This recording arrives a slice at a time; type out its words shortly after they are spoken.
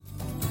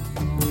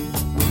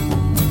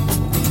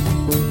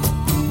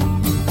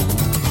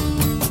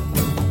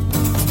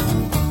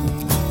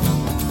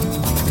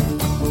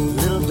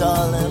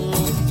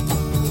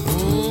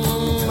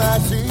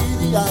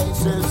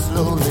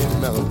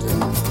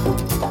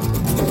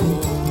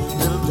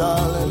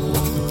darling.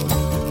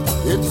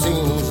 It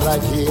seems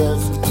like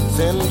years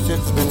since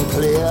it's been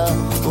clear.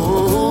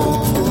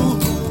 Oh,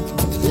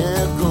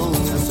 here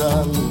goes the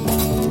sun.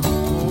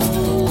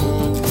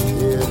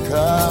 Here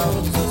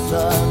comes the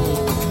sun.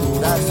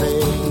 And I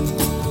say,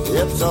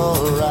 it's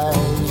alright.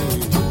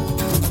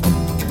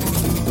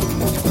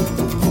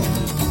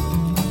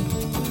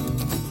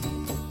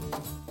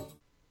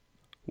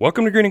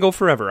 Welcome to Green and Gold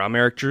Forever. I'm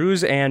Eric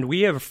Drews, and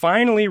we have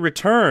finally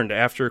returned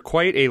after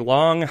quite a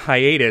long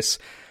hiatus,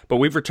 but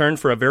we've returned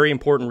for a very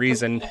important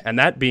reason, and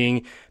that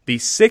being the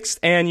 6th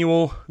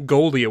annual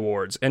Goldie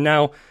Awards. And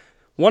now,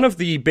 one of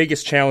the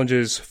biggest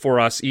challenges for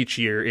us each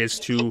year is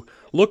to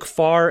look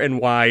far and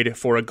wide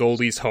for a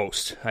Goldie's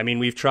host. I mean,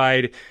 we've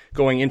tried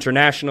going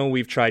international,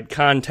 we've tried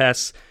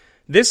contests.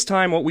 This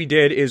time what we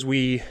did is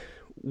we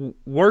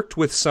worked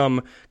with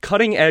some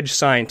cutting-edge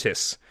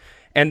scientists,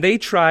 and they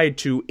tried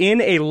to,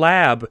 in a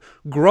lab,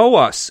 grow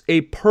us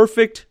a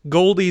perfect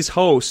Goldie's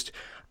host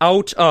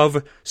out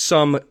of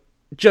some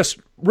just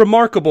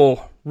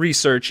remarkable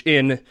research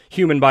in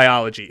human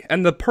biology.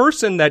 And the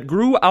person that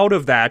grew out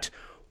of that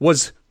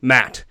was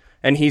Matt,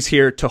 and he's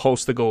here to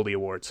host the Goldie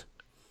Awards.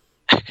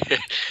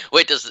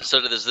 Wait, does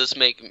this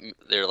make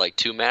there like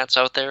two Matts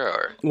out there,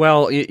 or?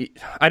 Well,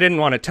 I didn't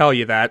want to tell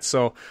you that,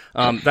 so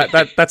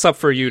that's up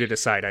for you to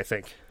decide, I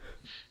think.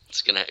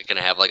 It's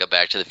gonna have like a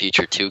Back to the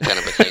Future 2 kind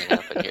of a thing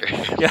happen here.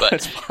 Yeah,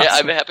 but yeah,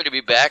 I'm happy to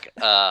be back.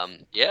 I'm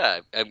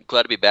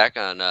glad to be back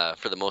on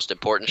for the most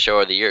important show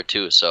of the year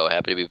too. So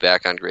happy to be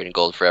back on Green and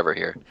Gold Forever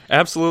here.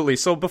 Absolutely.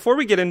 So before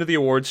we get into the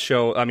awards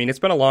show, I mean, it's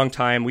been a long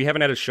time. We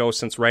haven't had a show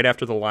since right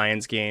after the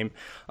Lions game.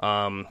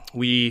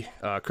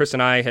 Chris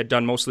and I had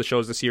done most of the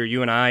shows this year.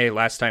 You and I,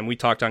 last time we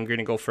talked on Green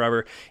and Gold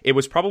Forever, it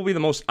was probably the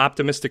most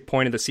optimistic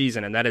point of the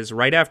season, and that is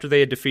right after they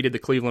had defeated the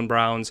Cleveland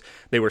Browns.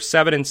 They were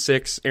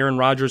 7-6. Aaron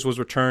Rodgers was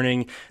returning.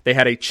 They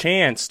had a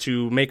chance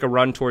to make a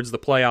run towards the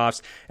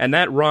playoffs, and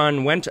that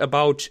run went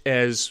about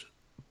as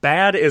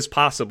bad as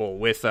possible,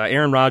 with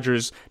Aaron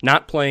Rodgers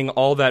not playing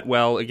all that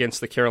well against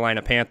the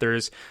Carolina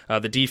Panthers,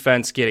 the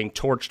defense getting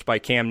torched by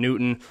Cam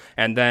Newton,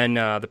 and then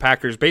the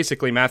Packers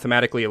basically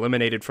mathematically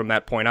eliminated from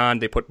that point on.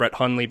 They put Brett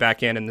Hundley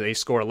back in, and they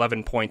score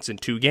 11 points in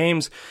 2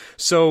 games.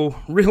 So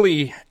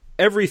really,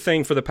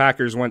 everything for the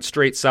Packers went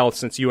straight south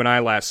since you and I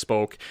last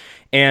spoke,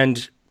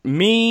 and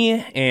me,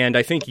 and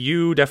I think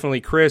you,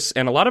 definitely Chris,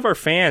 and a lot of our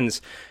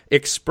fans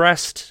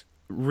expressed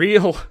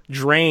real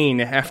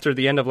drain after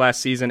the end of last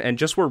season and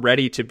just were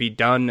ready to be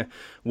done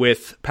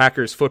with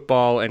Packers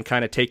football and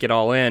kind of take it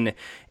all in.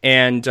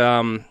 And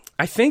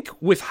I think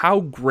with how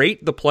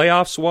great the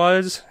playoffs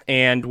was,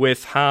 and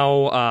with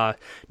how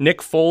Nick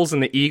Foles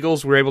and the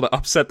Eagles were able to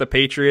upset the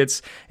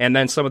Patriots, and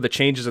then some of the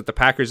changes that the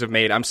Packers have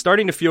made, I'm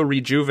starting to feel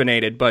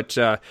rejuvenated. But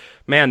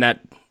man,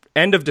 that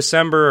end of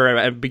December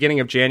or beginning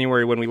of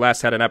January when we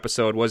last had an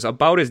episode was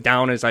about as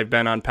down as I've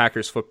been on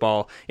Packers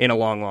football in a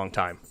long, long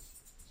time.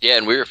 Yeah,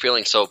 and we were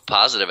feeling so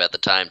positive at the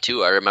time,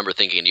 too. I remember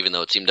thinking, even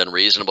though it seemed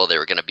unreasonable, they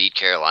were going to beat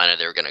Carolina,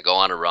 they were going to go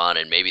on a run,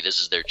 and maybe this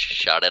is their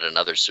shot at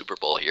another Super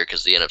Bowl here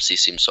because the NFC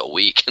seems so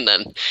weak. And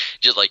then,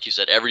 just like you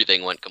said,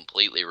 everything went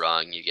completely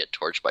wrong. You get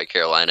torched by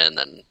Carolina, and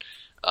then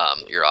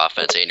your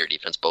offense and your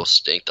defense both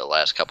stink the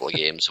last couple of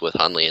games with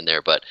Hundley in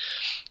there. But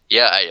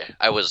yeah,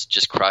 I was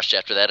just crushed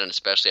after that, and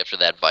especially after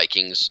that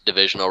Vikings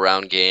divisional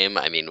round game.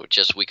 I mean,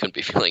 we couldn't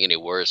be feeling any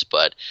worse,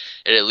 but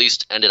it at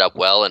least ended up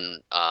well,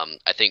 and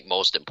I think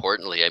most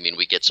importantly, I mean,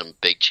 we get some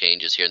big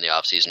changes here in the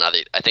offseason.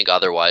 I think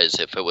otherwise,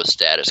 if it was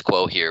status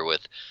quo here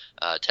with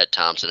Ted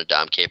Thompson and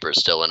Dom Capers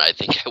still, and I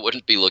think I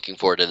wouldn't be looking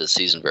forward to this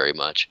season very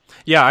much.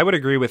 Yeah, I would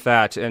agree with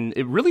that, and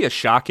it really a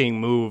shocking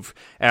move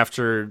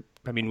after,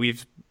 I mean,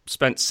 we've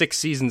spent 6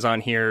 seasons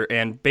on here,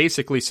 and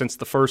basically since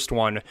the first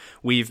one,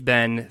 we've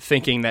been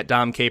thinking that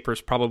Dom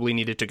Capers probably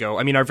needed to go.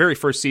 I mean, our very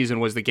first season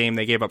was the game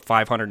they gave up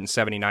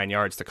 579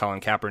 yards to Colin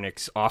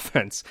Kaepernick's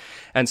offense.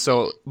 And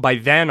so by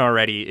then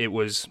already, it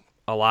was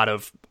a lot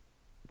of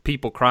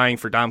people crying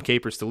for Dom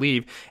Capers to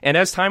leave. And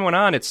as time went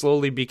on, it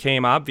slowly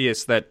became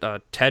obvious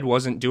that Ted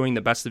wasn't doing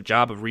the best of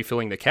job of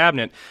refilling the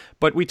cabinet.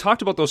 But we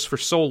talked about those for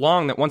so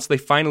long that once they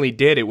finally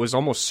did, it was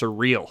almost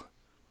surreal.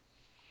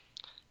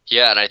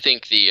 Yeah, and I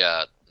think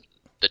the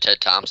Ted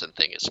Thompson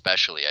thing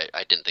especially,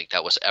 I didn't think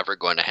that was ever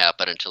going to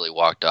happen until he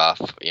walked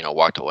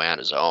away on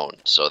his own.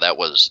 So that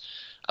was,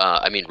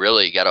 I mean,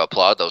 really, you got to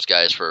applaud those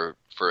guys for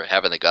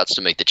having the guts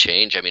to make the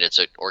change. I mean, it's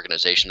an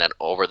organization that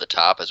over the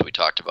top, as we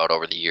talked about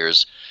over the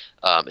years,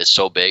 is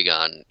so big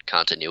on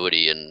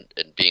continuity and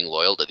being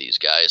loyal to these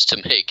guys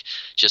to make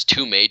just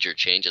 2 major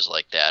changes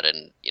like that.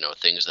 And,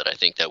 things that I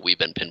think that we've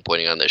been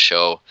pinpointing on this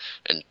show,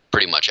 and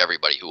pretty much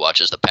everybody who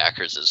watches the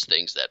Packers, is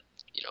things that,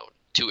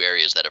 2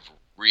 areas that have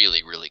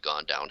really, really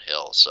gone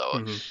downhill.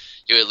 So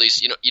you at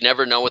least, you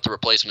never know what the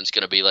replacement's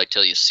going to be like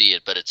till you see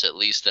it, but it's at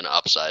least an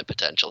upside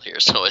potential here.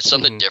 So it's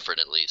something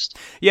different at least.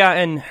 Yeah,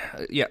 and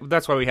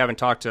that's why we haven't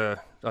talked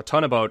a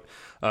ton about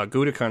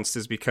Gutekunst,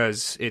 is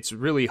because it's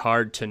really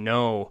hard to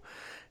know.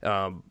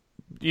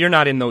 You're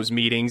not in those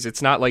meetings.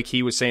 It's not like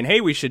he was saying,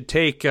 hey, we should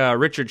take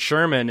Richard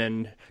Sherman,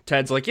 and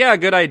Ted's like, yeah,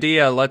 good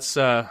idea. Let's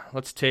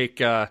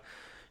take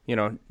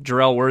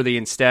Jarrell Worthy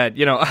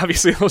instead.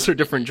 Obviously those are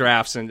different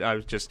drafts, and I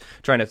was just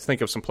trying to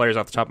think of some players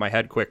off the top of my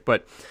head quick,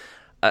 but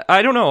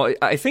I don't know.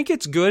 I think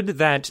it's good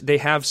that they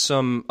have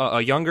a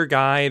younger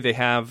guy, they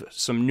have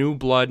some new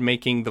blood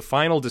making the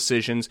final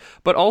decisions,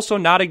 but also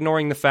not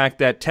ignoring the fact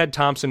that Ted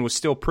Thompson was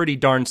still pretty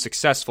darn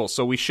successful,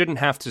 so we shouldn't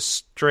have to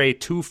stray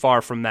too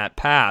far from that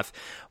path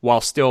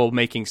while still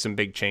making some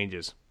big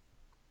changes.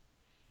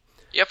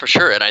 Yeah, for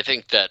sure. And I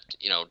think that,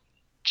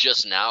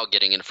 just now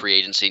getting in free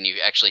agency and you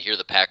actually hear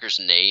the Packers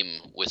name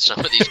with some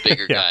of these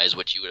bigger Yeah. guys,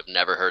 which you would have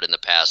never heard in the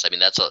past. I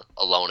mean, that's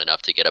alone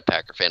enough to get a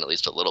Packer fan at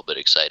least a little bit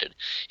excited.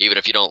 Even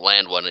if you don't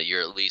land one,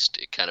 you're at least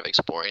kind of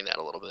exploring that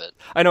a little bit.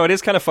 I know it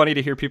is kind of funny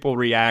to hear people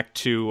react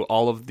to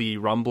all of the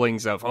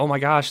rumblings of, oh my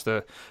gosh,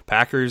 the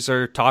Packers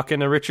are talking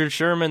to Richard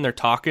Sherman, they're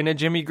talking to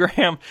Jimmy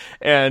Graham,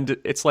 and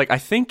it's like, I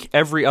think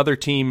every other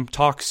team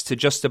talks to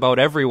just about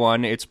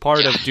everyone. It's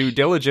part of due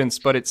diligence,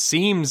 but it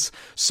seems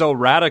so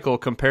radical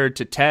compared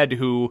to Ted,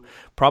 who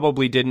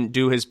probably didn't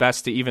do his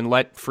best to even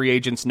let free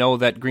agents know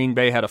that Green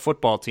Bay had a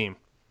football team.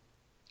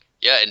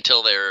 Yeah,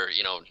 until they're,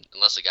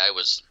 unless the guy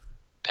was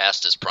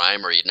past his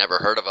prime or you'd never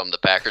heard of him, the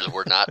Packers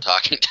were not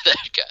talking to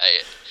that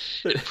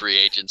guy in free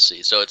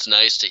agency. So it's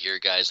nice to hear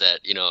guys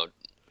that,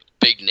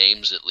 big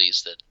names at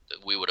least, that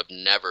we would have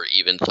never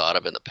even thought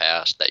of in the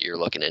past that you're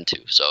looking into.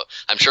 So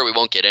I'm sure we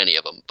won't get any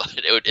of them, but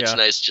it's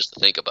nice just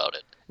to think about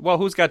it. Well,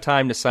 who's got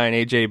time to sign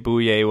A.J.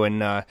 Bouye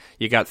when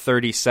you got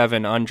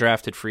 37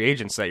 undrafted free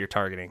agents that you're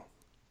targeting?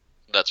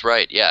 That's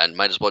right, yeah, and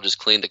might as well just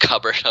clean the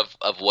cupboard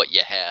of what you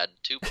had,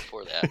 too,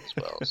 before that as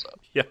well. So.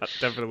 Yeah,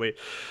 definitely.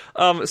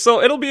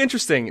 So it'll be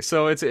interesting.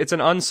 So it's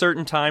an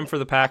uncertain time for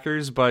the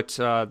Packers, but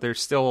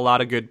there's still a lot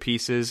of good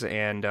pieces,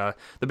 and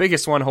the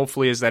biggest one,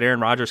 hopefully, is that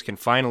Aaron Rodgers can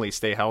finally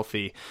stay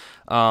healthy.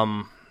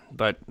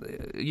 But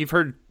you've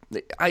heard...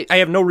 I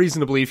have no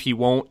reason to believe he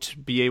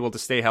won't be able to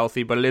stay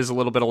healthy, but it is a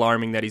little bit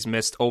alarming that he's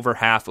missed over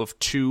half of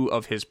 2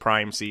 of his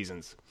prime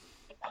seasons.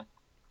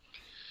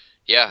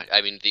 Yeah,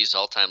 I mean, these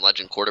all-time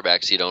legend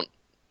quarterbacks,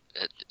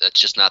 that's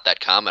just not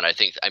that common.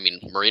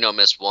 Marino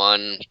missed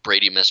 1,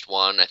 Brady missed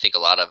 1. I think a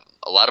lot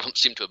of them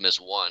seem to have missed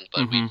 1,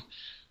 but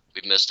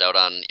we've missed out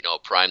on, a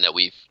prime that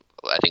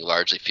I think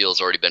largely feels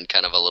already been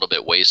kind of a little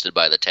bit wasted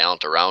by the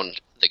talent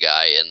around the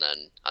guy, and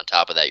then on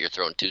top of that, you're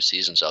throwing 2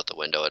 seasons out the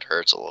window. It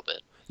hurts a little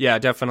bit. Yeah,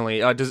 definitely.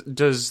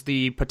 Does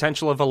the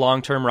potential of a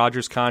long-term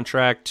Rodgers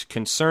contract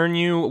concern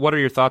you? What are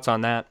your thoughts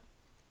on that?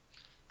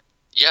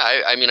 Yeah,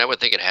 I would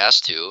think it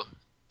has to.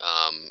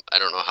 I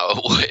don't know how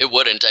it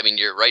wouldn't. I mean,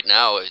 you're right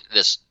now,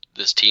 this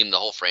team, the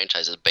whole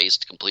franchise is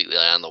based completely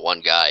on the one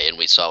guy, and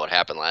we saw what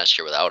happened last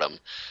year without him.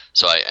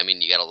 So,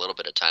 you got a little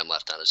bit of time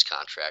left on his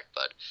contract,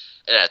 but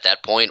at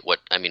that point, what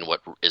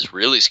is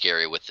really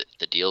scary with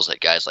the deals that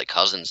guys like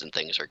Cousins and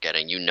things are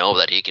getting,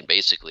 that he can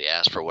basically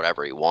ask for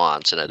whatever he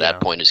wants, and at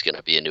that point, he's going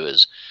to be into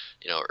his,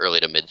 early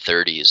to mid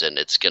 30s, and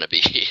it's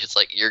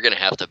like you're going to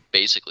have to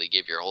basically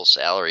give your whole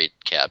salary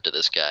cap to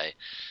this guy,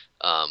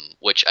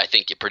 which I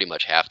think you pretty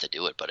much have to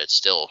do it, but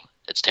it's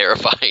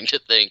terrifying to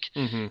think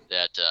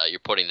that you're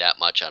putting that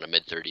much on a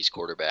mid-30s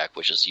quarterback,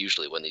 which is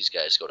usually when these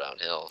guys go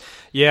downhill.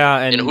 Yeah,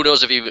 and who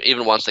knows if he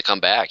even wants to come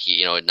back.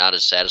 He, not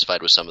as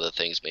satisfied with some of the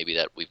things maybe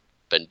that we've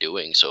been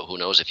doing, so who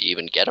knows if you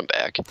even get him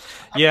back.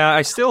 Yeah,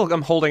 I still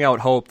am holding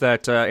out hope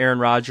that Aaron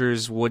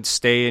Rodgers would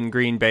stay in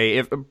Green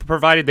Bay,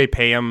 provided they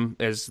pay him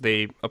as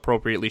they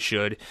appropriately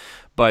should,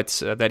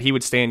 but that he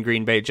would stay in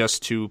Green Bay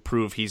just to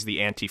prove he's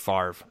the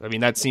anti-Favre. I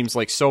mean, that seems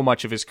like so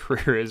much of his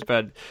career has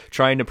been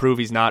trying to prove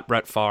he's not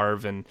Brett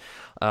Favre, and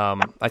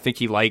I think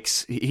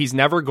he's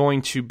never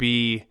going to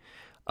be,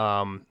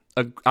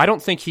 I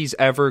don't think he's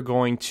ever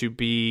going to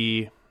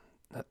be,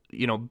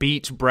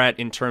 beat Brett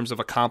in terms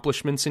of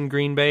accomplishments in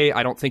Green Bay.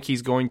 I don't think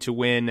he's going to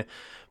win,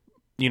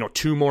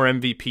 2 more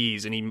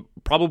MVPs, and he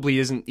probably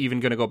isn't even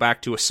going to go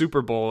back to a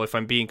Super Bowl, if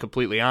I'm being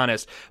completely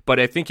honest. But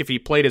I think if he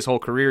played his whole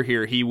career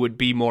here, he would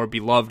be more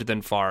beloved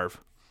than Favre.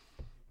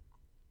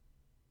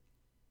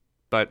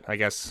 But I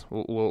guess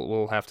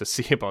we'll have to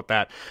see about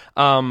that.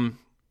 All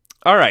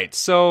right,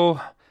 so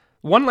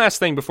one last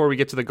thing before we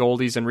get to the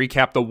Goldies and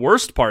recap the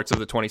worst parts of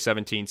the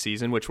 2017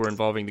 season, which were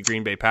involving the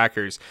Green Bay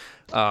Packers.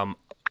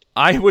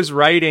 I was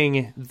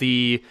writing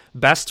the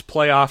best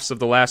playoffs of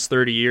the last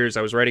 30 years.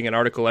 I was writing an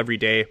article every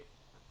day,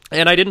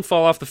 and I didn't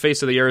fall off the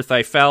face of the earth.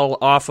 I fell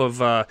off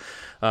of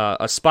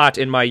a spot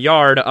in my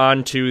yard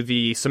onto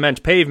the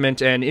cement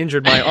pavement and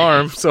injured my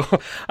arm. So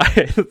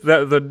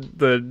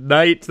the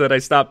night that I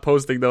stopped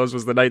posting those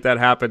was the night that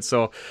happened.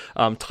 So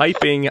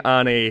typing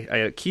on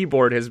a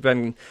keyboard has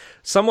been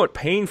somewhat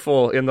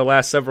painful in the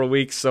last several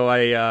weeks. So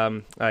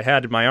I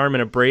had my arm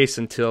in a brace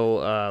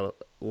until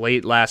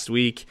late last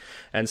week,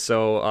 and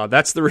so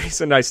that's the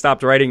reason I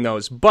stopped writing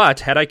those.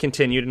 But had I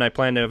continued, and I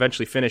plan to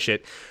eventually finish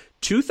it,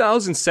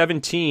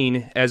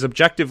 2017, as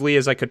objectively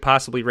as I could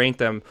possibly rank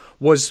them,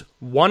 was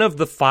one of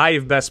the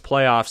 5 best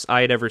playoffs I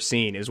had ever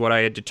seen, is what I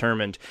had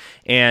determined.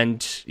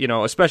 And,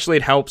 especially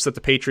it helps that the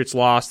Patriots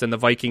lost and the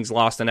Vikings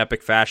lost in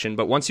epic fashion.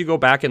 But once you go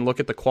back and look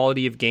at the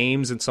quality of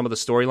games and some of the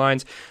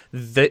storylines,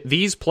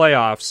 these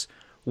playoffs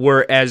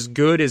were as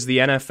good as the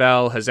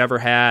NFL has ever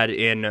had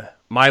in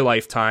my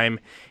lifetime,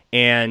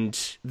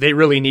 and they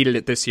really needed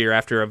it this year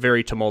after a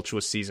very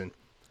tumultuous season.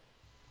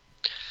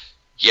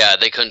 Yeah,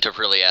 they couldn't have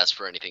really asked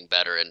for anything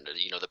better, and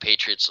the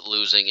Patriots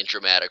losing in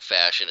dramatic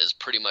fashion is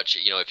pretty much,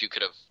 if you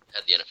could have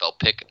had the NFL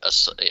pick a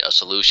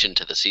solution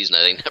to the season,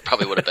 I think that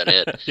probably would have been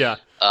it. Yeah.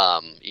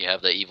 You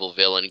have the evil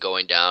villain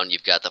going down.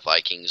 You've got the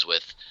Vikings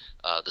with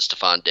the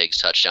Stephon Diggs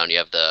touchdown. You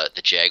have the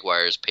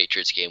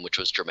Jaguars-Patriots game, which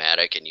was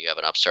dramatic, and you have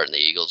an upstart in the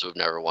Eagles who've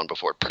never won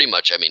before. Pretty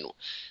much,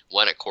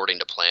 went according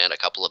to plan, a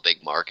couple of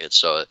big markets.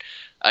 So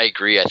I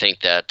agree. I think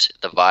that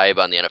the vibe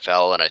on the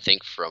NFL, and I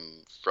think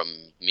from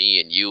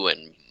me and you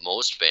and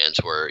most fans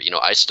were,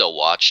 I still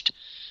watched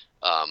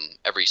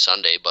every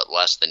Sunday, but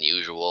less than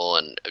usual,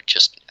 and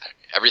just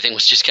everything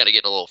was just kind of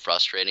getting a little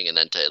frustrating, and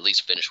then to at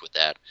least finish with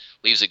that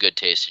leaves a good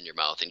taste in your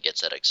mouth and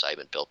gets that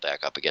excitement built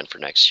back up again for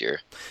next year.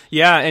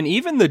 Yeah, and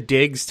even the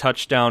Diggs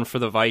touchdown for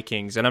the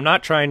Vikings, and I'm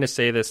not trying to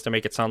say this to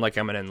make it sound like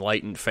I'm an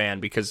enlightened fan,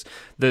 because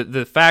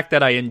the fact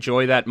that I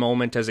enjoy that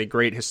moment as a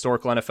great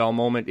historical NFL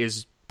moment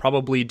is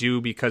probably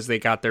due because they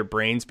got their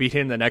brains beat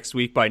in the next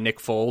week by Nick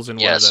Foles and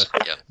one of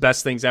the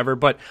best things ever.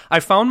 But I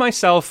found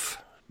myself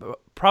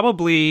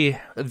probably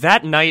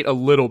that night a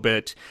little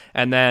bit,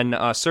 and then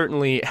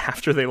certainly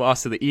after they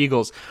lost to the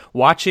Eagles,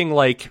 watching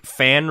like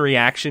fan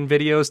reaction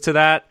videos to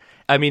that.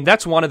 I mean,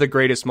 that's one of the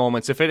greatest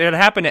moments. If it had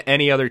happened to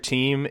any other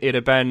team, it'd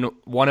have been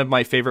one of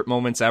my favorite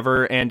moments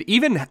ever. And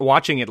even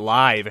watching it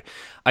live,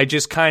 I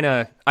just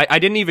I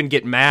didn't even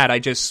get mad. I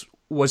just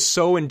was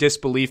so in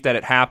disbelief that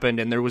it happened,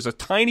 and there was a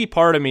tiny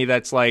part of me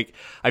that's like,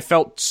 I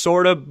felt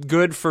sort of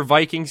good for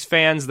Vikings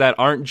fans that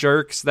aren't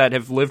jerks, that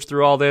have lived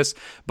through all this,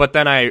 but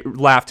then I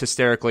laughed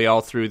hysterically all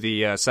through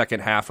the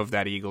second half of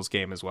that Eagles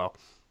game as well.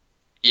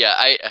 Yeah,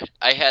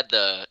 I had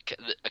the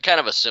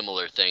kind of a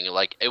similar thing.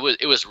 Like it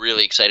was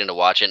really exciting to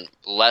watch, and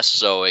less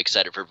so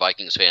excited for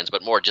Vikings fans,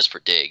 but more just for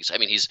Diggs. I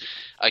mean,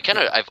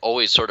 I've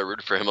always sort of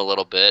rooted for him a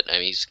little bit. I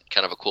mean, he's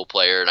kind of a cool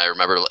player, and I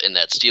remember in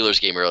that Steelers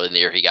game early in the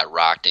year, he got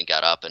rocked and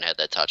got up and had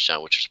that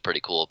touchdown, which was pretty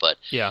cool. But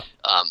yeah,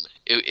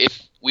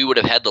 if we would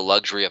have had the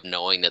luxury of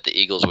knowing that the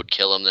Eagles would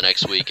kill him the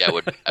next week, I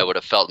would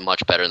have felt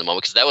much better in the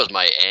moment, because that was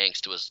my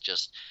angst. Was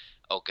just,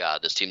 oh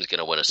God, this team's going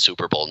to win a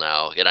Super Bowl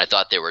now. And I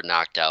thought they were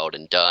knocked out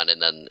and done,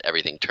 and then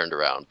everything turned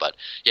around. But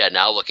yeah,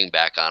 now looking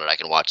back on it, I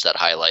can watch that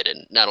highlight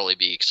and not only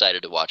be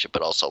excited to watch it,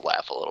 but also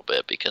laugh a little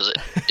bit, because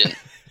it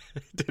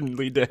didn't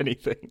lead to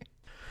anything.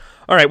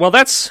 All right, well,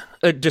 that's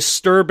a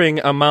disturbing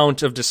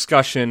amount of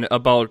discussion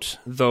about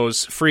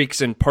those freaks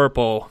in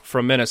purple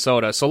from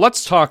Minnesota. So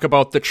let's talk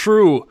about the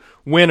true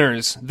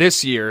winners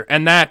this year,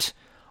 and that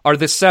are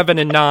the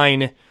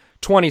 7-9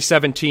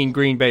 2017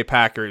 Green Bay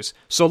Packers.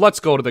 So let's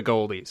go to the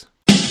Goldies.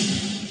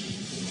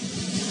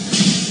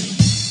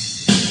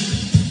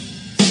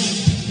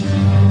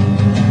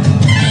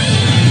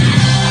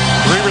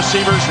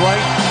 Receivers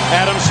right,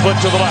 Adams split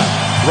to the left.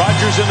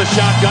 Rodgers in the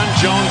shotgun,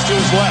 Jones to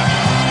his left.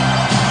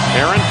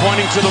 Aaron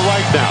pointing to the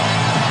right now.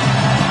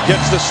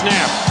 Gets the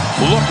snap,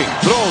 looking,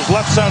 throws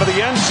left side of the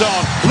end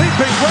zone.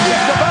 Leaping right,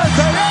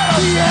 Davante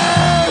Adams.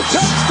 Yes!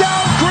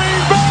 Touchdown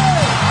Green Bay!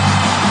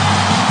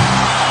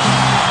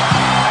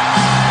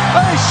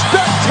 A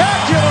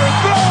spectacular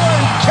throw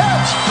and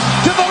catch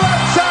to the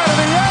left side of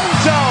the end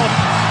zone.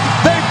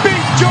 They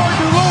beat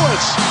Jordan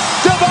Lewis.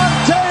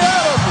 Davante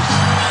Adams.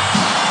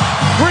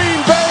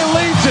 Green Bay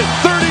leads it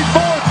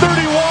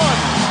 34-31.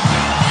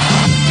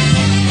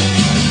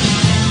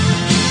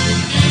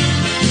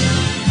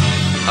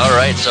 All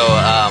right, so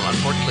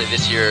unfortunately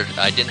this year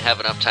I didn't have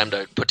enough time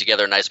to put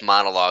together a nice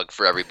monologue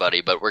for everybody,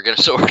 but we're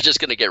just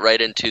gonna get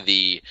right into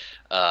the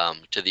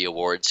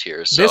awards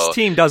here. So this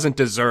team doesn't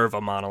deserve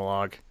a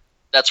monologue.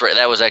 That's right.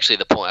 That was actually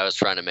the point. I was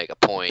trying to make a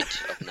point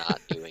of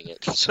not doing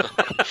it. So.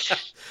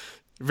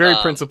 Very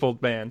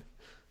principled man.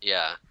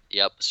 Yeah.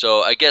 Yep.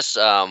 So I guess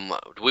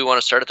do we want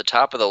to start at the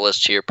top of the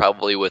list here,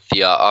 probably with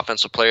the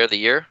Offensive Player of the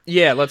Year?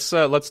 Yeah, let's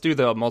do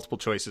the multiple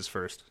choices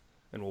first,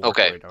 and we'll work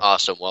our way down.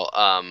 Awesome. Well,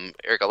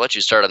 Eric, I'll let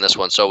you start on this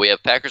one. So we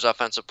have Packers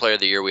Offensive Player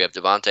of the Year. We have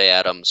Davante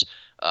Adams,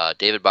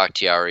 David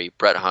Bakhtiari,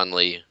 Brett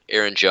Hundley,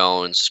 Aaron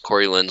Jones,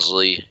 Corey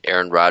Linsley,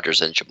 Aaron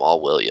Rodgers, and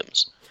Jamal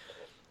Williams.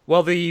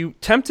 Well, the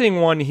tempting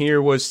one here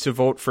was to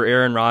vote for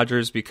Aaron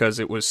Rodgers because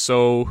it was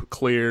so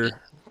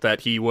clear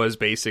that he was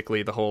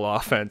basically the whole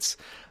offense.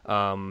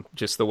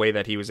 Just the way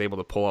that he was able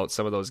to pull out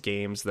some of those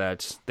games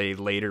that they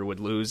later would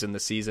lose in the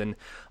season.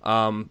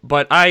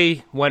 But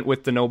I went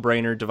with the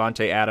no-brainer,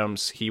 Davante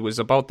Adams. He was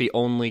about the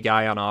only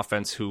guy on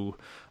offense who,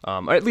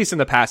 at least in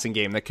the passing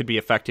game, that could be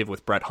effective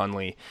with Brett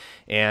Hundley.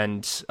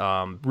 And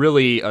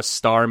really a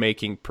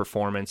star-making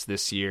performance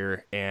this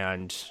year,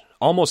 and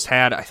almost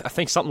had, I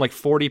think, something like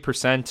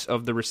 40%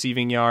 of the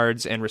receiving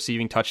yards and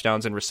receiving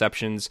touchdowns and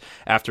receptions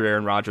after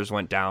Aaron Rodgers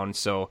went down.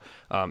 So,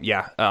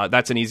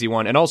 that's an easy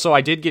one. And also,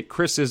 I did get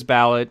Chris's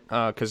ballot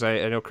because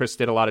I know Chris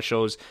did a lot of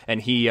shows, and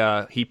he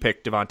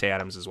picked Davante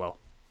Adams as well.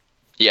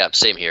 Yeah,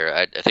 same here.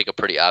 I think a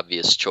pretty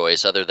obvious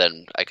choice, other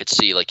than I could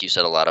see, like you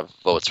said, a lot of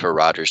votes for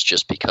Rodgers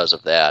just because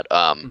of that.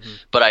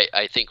 But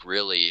I think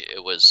really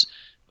it was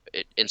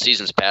in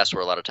seasons past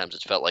where a lot of times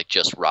it felt like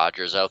just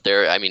Rodgers out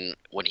there. I mean,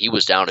 when he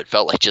was down, it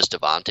felt like just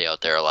Davante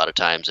out there a lot of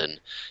times, and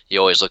you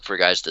always look for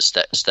guys to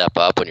step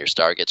up when your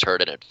star gets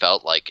hurt, and it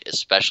felt like,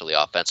 especially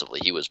offensively,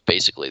 he was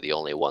basically the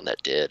only one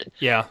that did.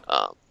 Yeah.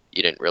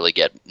 You didn't really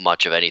get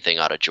much of anything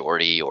out of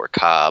Jordy or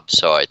Cobb,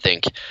 so I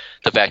think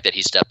the fact that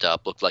he stepped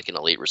up, looked like an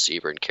elite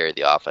receiver, and carried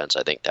the offense,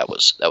 I think that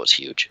was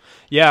huge.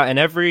 Yeah, and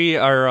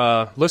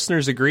our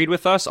listeners agreed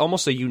with us.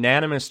 Almost a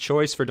unanimous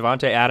choice for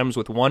Davante Adams,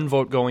 with one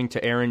vote going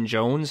to Aaron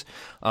Jones,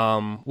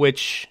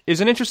 which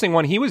is an interesting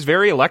one. He was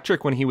very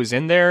electric when he was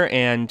in there,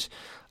 and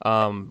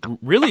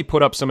really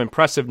put up some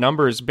impressive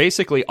numbers.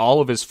 Basically,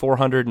 all of his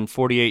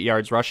 448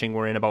 yards rushing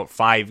were in about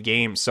 5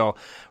 games. So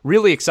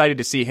really excited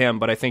to see him,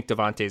 but I think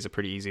Davante is a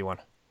pretty easy one.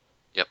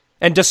 Yep.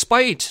 And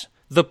despite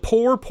the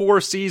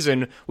poor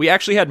season, we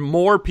actually had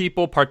more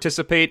people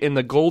participate in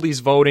the Goldies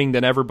voting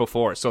than ever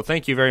before. So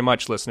thank you very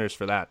much, listeners,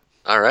 for that.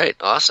 All right.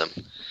 Awesome.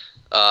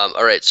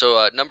 All right,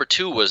 so number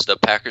 2 was the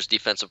Packers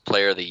Defensive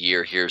Player of the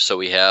Year here. So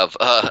we have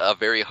a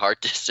very hard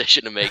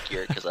decision to make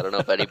here because I don't know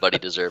if anybody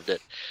deserved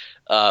it.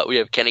 We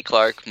have Kenny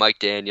Clark, Mike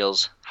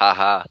Daniels,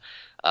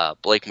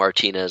 Blake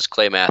Martinez,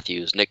 Clay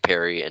Matthews, Nick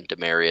Perry, and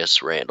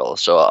Demarius Randall.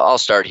 So I'll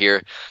start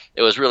here.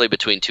 It was really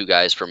between 2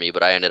 guys for me,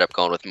 but I ended up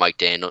going with Mike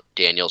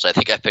Daniels. I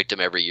think I picked him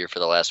every year for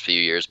the last few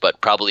years,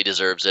 but probably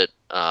deserves it.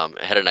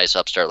 Had a nice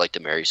upstart like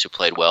Demarius, who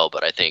played well,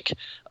 but I think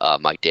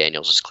Mike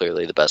Daniels is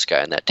clearly the best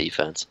guy in that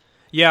defense.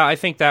 Yeah, I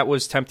think that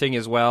was tempting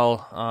as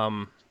well.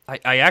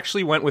 I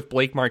actually went with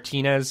Blake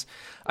Martinez.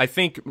 I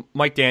think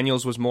Mike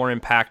Daniels was more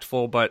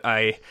impactful, but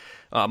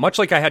much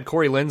like I had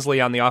Corey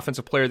Linsley on the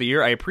Offensive Player of the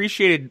Year, I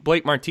appreciated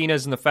Blake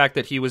Martinez in the fact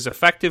that he was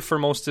effective for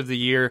most of the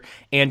year,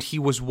 and he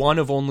was one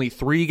of only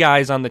 3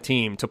 guys on the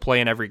team to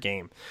play in every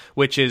game,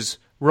 which is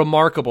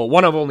remarkable.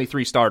 One of only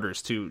 3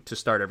 starters to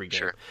start every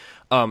game.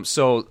 Sure.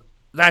 So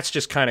that's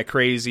just kind of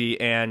crazy,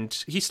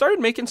 and he started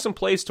making some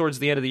plays towards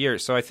the end of the year,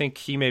 so I think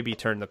he maybe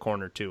turned the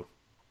corner too.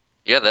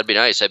 Yeah, that'd be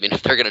nice. I mean,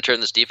 if they're going to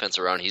turn this defense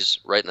around, he's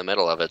right in the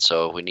middle of it,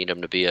 so we need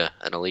him to be an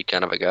elite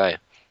kind of a guy.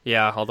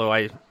 Yeah, although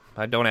I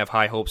don't have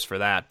high hopes for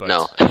that, but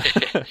no.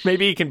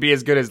 Maybe he can be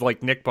as good as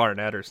like Nick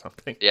Barnett or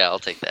something. Yeah, I'll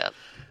take that.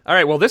 All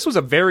right, well, this was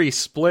a very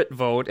split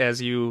vote,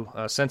 as you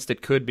sensed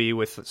it could be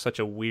with such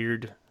a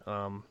weird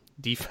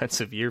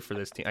defensive year for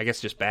this team. I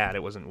guess just bad.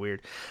 It wasn't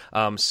weird.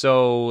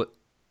 So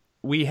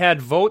we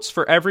had votes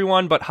for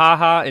everyone but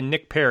and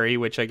Nick Perry,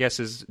 which I guess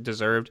is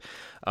deserved.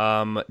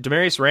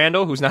 Demarius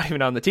Randall, who's not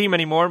even on the team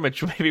anymore,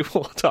 which maybe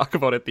we'll talk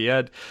about at the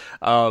end.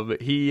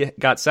 He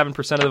got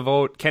 7% of the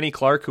vote. Kenny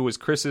Clark, who was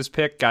Chris's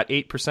pick, got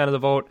 8% of the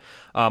vote.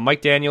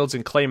 Mike Daniels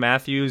and Clay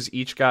Matthews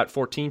each got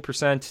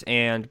 14%,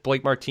 and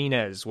Blake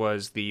Martinez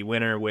was the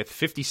winner with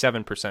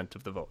 57%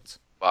 of the votes.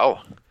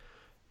 Wow.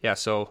 Yeah,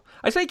 so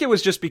I think it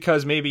was just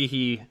because maybe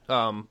he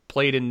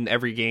played in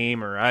every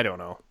game, or I don't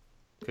know.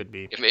 Could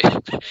be.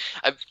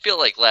 I feel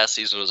like last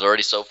season was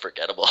already so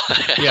forgettable.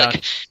 Yeah.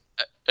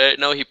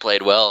 No, he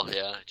played well.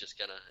 Yeah, just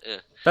kind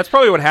of. That's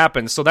probably what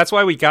happened. So that's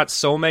why we got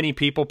so many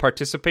people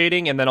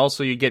participating, and then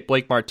also you get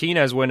Blake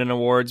Martinez winning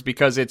awards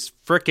because it's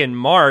frickin'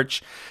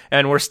 March,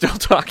 and we're still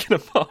talking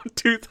about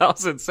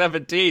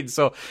 2017.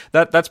 So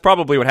that's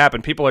probably what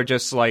happened. People are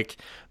just like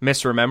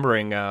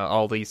misremembering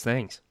all these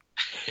things.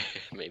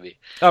 Maybe.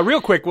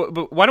 Real quick,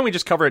 why don't we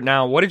just cover it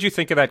now? What did you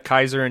think of that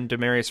Kaiser and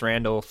Demarius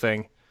Randall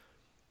thing?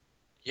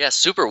 Yeah,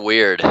 super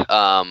weird.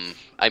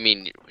 I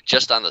mean,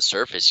 just on the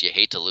surface, you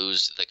hate to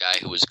lose the guy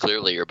who was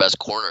clearly your best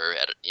corner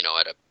at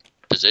a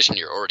position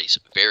you're already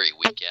very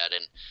weak at.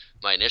 And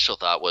my initial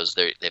thought was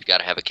they've got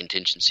to have a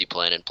contingency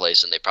plan in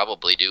place, and they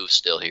probably do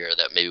still here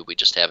that maybe we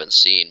just haven't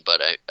seen.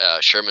 But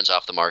Sherman's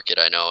off the market,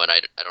 I know, and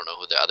I don't know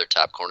who the other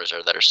top corners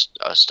are that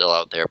are still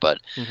out there. But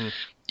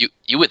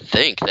you would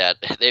think that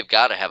they've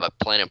got to have a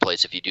plan in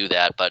place if you do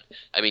that. But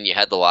I mean, you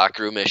had the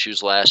locker room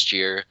issues last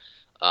year.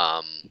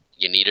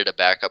 You needed a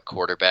backup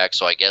quarterback,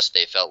 so I guess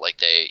they felt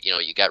like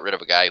you got rid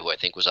of a guy who I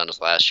think was on his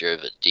last year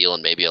of a deal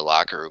and maybe a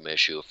locker room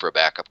issue for a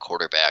backup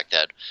quarterback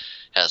that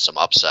has some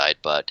upside.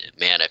 But,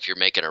 man, if you're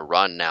making a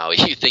run now,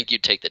 you think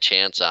you'd take the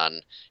chance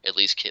on at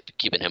least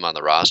keeping him on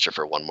the roster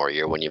for one more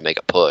year when you make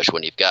a push,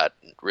 when you've got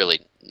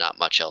really not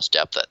much else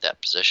depth at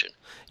that position.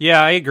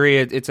 Yeah, I agree.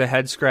 It's a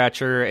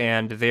head-scratcher,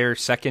 and their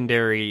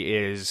secondary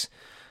is –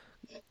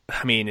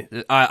 I mean,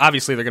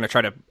 obviously they're going to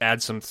try to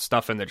add some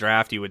stuff in the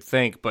draft, you would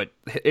think, but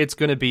it's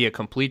going to be a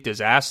complete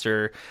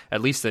disaster, at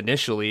least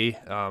initially.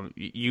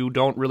 You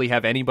don't really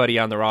have anybody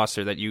on the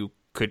roster that you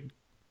could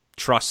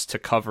trust to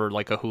cover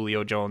like a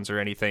Julio Jones or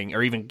anything,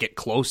 or even get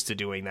close to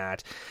doing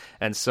that.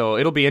 And so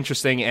it'll be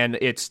interesting, and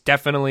it's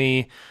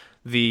definitely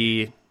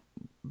maybe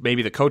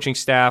the coaching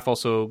staff,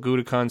 also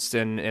Gutekunst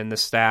and the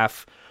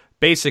staff,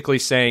 basically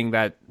saying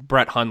that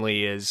Brett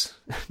Hundley is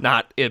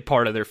not a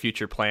part of their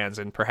future plans,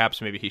 and perhaps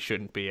maybe he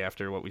shouldn't be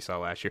after what we saw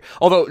last year.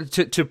 Although,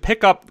 to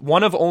pick up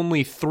one of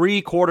only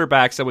 3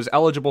 quarterbacks that was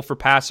eligible for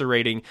passer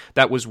rating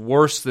that was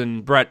worse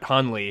than Brett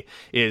Hundley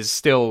is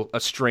still a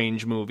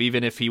strange move,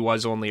 even if he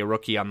was only a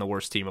rookie on the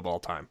worst team of all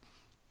time.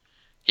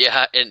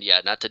 Yeah, and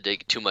not to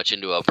dig too much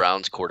into a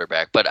Browns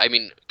quarterback, but I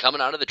mean,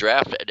 coming out of the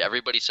draft,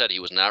 everybody said he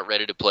was not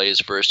ready to play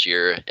his first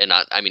year, and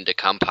to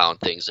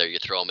compound things there, you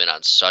throw him in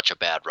on such a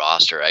bad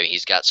roster. I mean,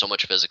 he's got so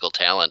much physical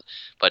talent,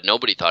 but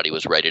nobody thought he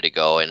was ready to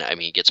go, and I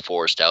mean, he gets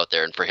forced out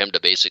there, and for him to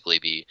basically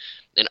be,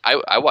 and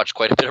I watched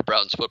quite a bit of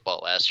Browns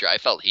football last year. I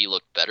felt he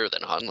looked better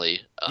than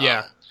Hundley.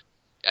 Yeah.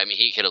 I mean,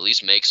 he could at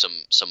least make some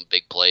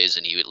big plays,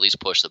 and he would at least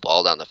push the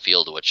ball down the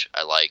field, which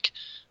I like.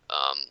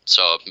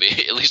 So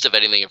at least if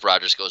anything, if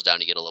Rodgers goes down,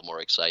 you get a little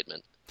more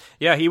excitement.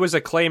 Yeah, he was a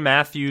Clay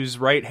Matthews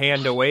right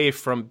hand away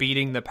from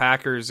beating the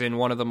Packers in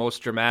one of the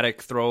most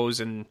dramatic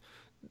throws in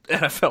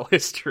NFL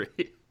history.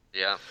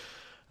 Yeah.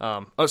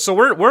 So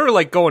we're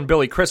like going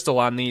Billy Crystal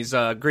on these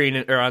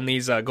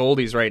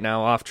Goldies right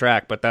now, off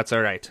track, but that's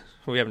all right.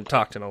 We haven't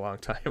talked in a long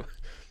time.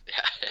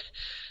 Yeah.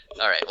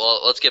 All right,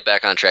 well, let's get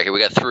back on track here. We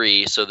got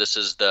 3, so this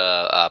is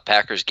the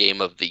Packers game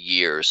of the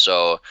year.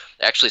 So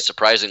actually,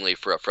 surprisingly,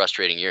 for a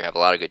frustrating year, have a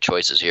lot of good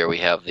choices here. We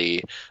have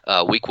the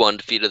Week 1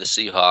 defeat of the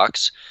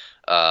Seahawks,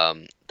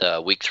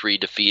 the Week 3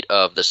 defeat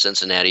of the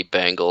Cincinnati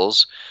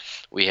Bengals.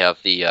 We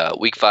have the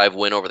Week 5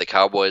 win over the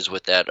Cowboys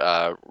with that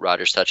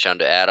Rodgers touchdown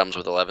to Adams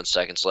with 11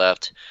 seconds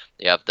left.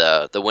 You have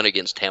the win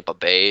against Tampa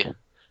Bay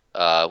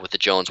with the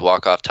Jones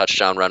walk-off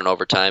touchdown running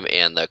overtime,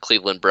 and the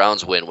Cleveland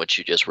Browns win, which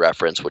you just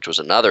referenced, which was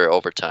another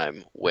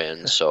overtime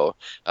win. So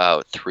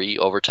 3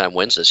 overtime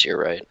wins this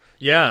year, right?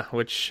 Yeah,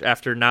 which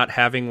after not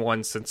having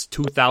one since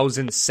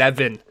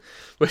 2007,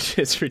 which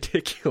is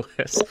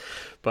ridiculous.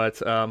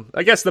 But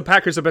I guess the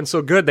Packers have been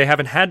so good, they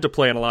haven't had to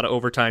play in a lot of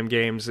overtime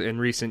games in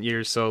recent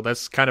years, so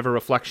that's kind of a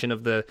reflection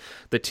of the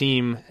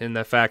team in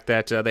the fact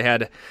that they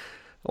had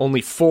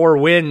only 4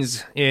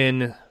 wins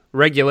in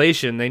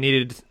regulation. They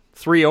needed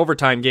 3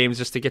 overtime games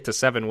just to get to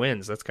 7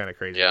 wins. That's kind of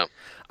crazy. Yeah.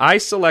 I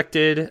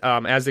selected,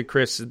 as did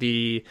Chris,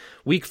 the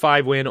Week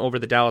 5 win over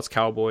the Dallas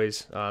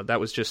Cowboys. That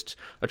was just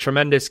a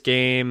tremendous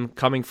game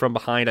coming from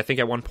behind. I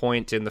think at one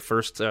point in the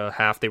first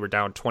half they were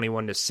down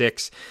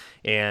 21-6,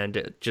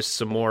 and just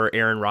some more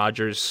Aaron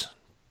Rodgers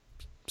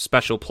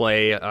special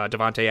play,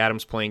 Davante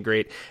Adams playing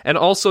great, and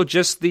also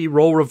just the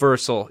role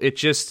reversal. It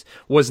just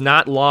was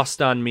not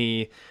lost on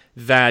me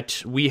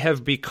that we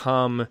have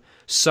become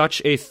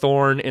such a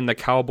thorn in the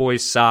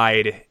Cowboys'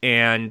 side,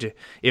 and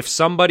if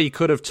somebody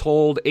could have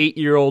told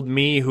 8-year-old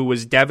me, who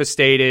was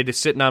devastated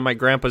sitting on my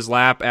grandpa's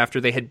lap after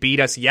they had beat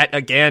us yet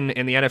again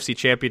in the NFC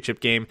Championship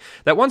game,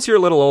 that once you're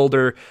a little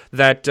older,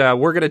 that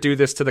we're going to do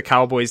this to the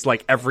Cowboys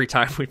like every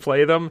time we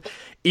play them,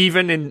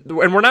 and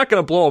we're not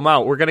going to blow them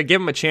out. We're going to give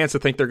them a chance to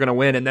think they're going to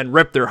win and then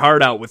rip their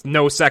heart out with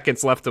no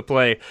seconds left to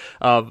play.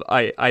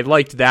 I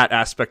liked that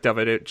aspect of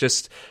it. It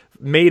just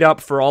made up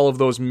for all of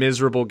those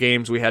miserable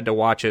games we had to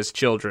watch as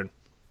children.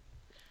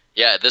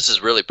 Yeah, this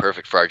is really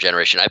perfect for our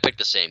generation. I picked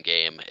the same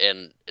game,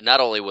 and not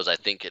only was I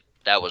think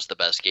that was the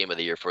best game of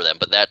the year for them,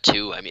 but that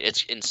too, I mean,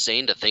 it's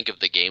insane to think of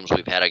the games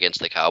we've had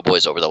against the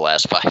Cowboys over the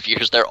last 5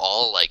 years. They're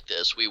all like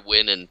this. We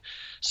win in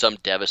some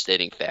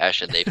devastating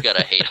fashion. They've got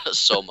to hate us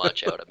so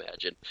much, I would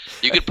imagine.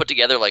 You could put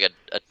together like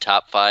a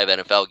top 5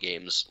 NFL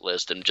games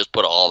list and just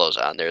put all those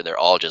on there. They're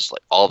all just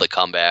like all the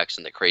comebacks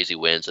and the crazy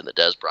wins and the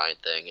Dez Bryant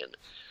thing.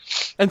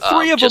 And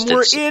 3 of them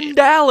were in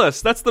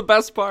Dallas. That's the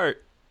best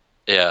part.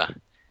 Yeah.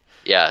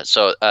 Yeah,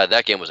 so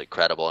that game was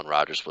incredible, and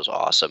Rodgers was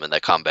awesome, and the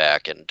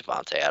comeback, and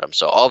Davante Adams.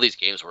 So all these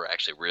games were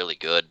actually really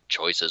good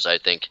choices, I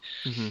think.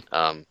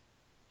 Mm-hmm.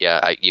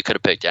 You could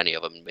have picked any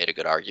of them and made a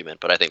good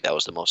argument, but I think that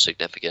was the most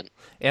significant.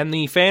 And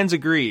the fans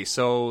agree,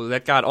 so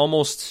that got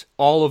almost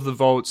all of the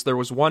votes. There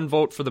was 1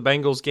 vote for the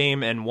Bengals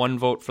game and 1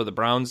 vote for the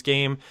Browns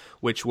game,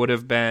 which would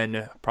have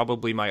been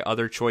probably my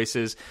other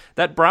choices.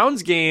 That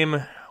Browns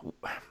game,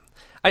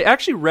 I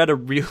actually read a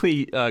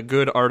really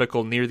good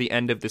article near the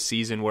end of the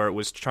season where it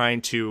was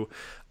trying to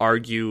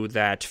argue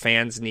that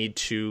fans need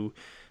to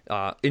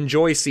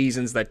enjoy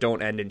seasons that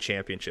don't end in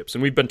championships.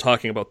 And we've been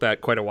talking about that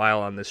quite a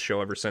while on this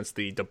show ever since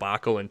the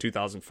debacle in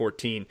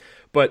 2014.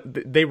 But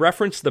they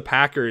referenced the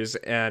Packers,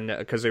 and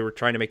because they were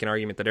trying to make an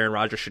argument that Aaron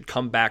Rodgers should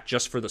come back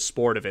just for the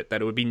sport of it,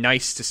 that it would be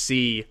nice to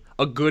see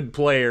a good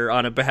player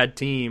on a bad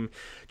team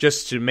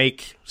just to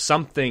make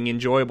something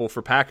enjoyable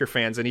for Packer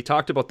fans. And he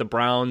talked about the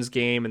Browns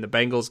game and the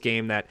Bengals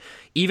game, that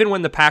even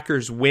when the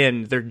Packers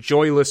win, they're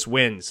joyless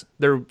wins.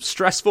 They're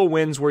stressful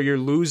wins where you're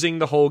losing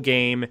the whole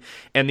game,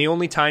 and the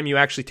only time you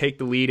actually take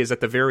the lead is at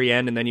the very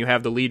end, and then you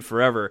have the lead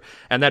forever.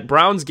 And that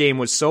Browns game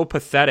was so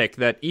pathetic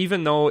that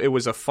even though it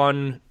was a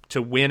fun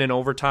to win in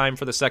overtime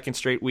for the second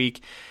straight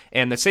week,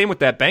 and the same with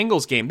that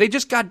Bengals game, they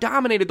just got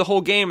dominated the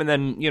whole game and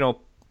then,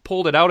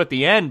 pulled it out at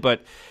the end.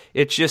 But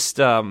it's just,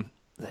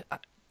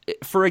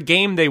 for a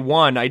game they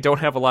won, I don't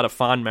have a lot of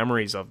fond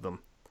memories of them.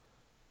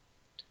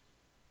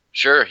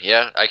 Sure,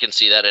 yeah, I can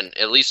see that. And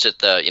at least at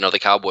the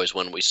Cowboys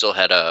win, we still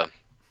had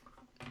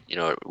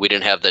we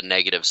didn't have the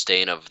negative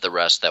stain of the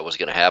rest that was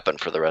going to happen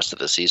for the rest of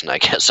the season, I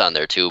guess, on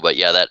there too. But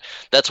yeah,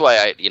 that's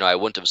why I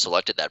wouldn't have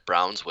selected that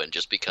Browns win,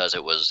 just because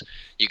it was,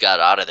 you got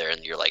out of there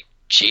and you're like,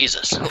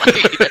 Jesus,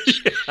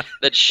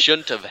 that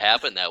shouldn't have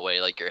happened that way.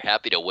 Like, you're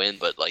happy to win,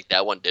 but like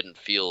that one didn't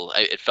feel.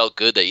 It felt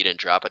good that you didn't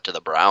drop it to the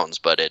Browns,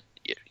 but it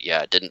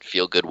yeah, it didn't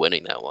feel good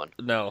winning that one.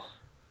 No.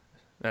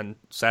 And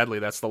sadly,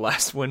 that's the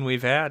last win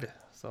we've had.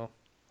 So,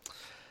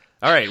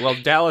 all right. Well,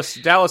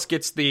 Dallas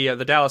gets the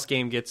Dallas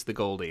game gets the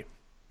Goldie.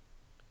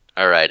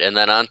 All right, and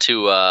then on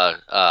to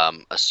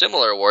a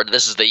similar award.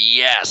 This is the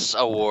Yes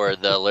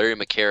Award, the Larry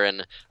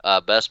McCarron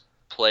Best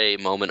Play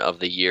Moment of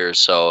the Year.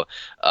 So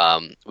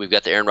we've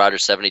got the Aaron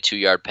Rodgers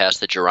 72-yard pass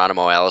to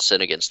Geronimo Allison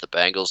against the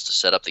Bengals to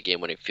set up the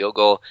game-winning field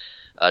goal.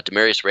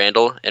 Demarius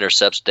Randall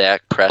intercepts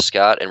Dak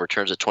Prescott and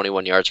returns it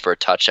 21 yards for a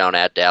touchdown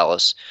at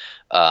Dallas.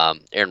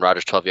 Aaron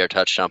Rodgers' 12-yard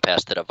touchdown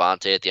pass to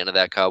Davante at the end of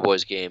that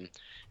Cowboys game.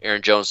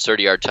 Aaron Jones'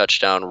 30-yard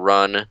touchdown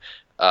run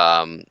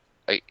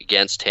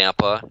against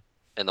Tampa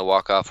in the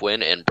walk-off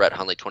win, and Brett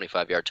Hundley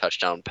 25-yard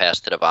touchdown pass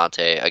to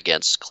Davante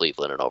against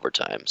Cleveland in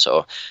overtime.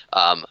 So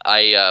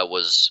I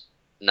was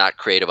not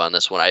creative on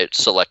this one. I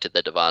selected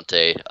the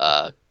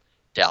Davante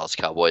Dallas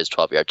Cowboys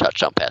 12-yard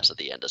touchdown pass at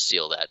the end to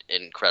seal that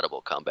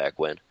incredible comeback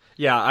win.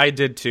 Yeah, I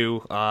did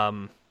too.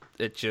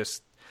 It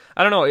just,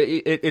 I don't know.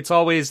 It's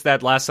always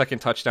that last-second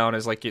touchdown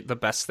is like the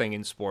best thing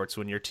in sports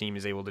when your team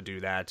is able to do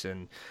that,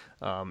 and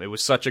it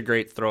was such a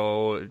great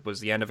throw. It was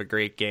the end of a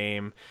great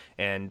game,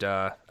 and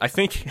I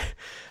think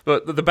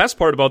the best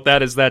part about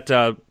that is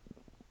that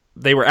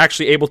they were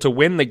actually able to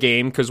win the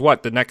game because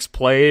the next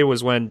play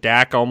was when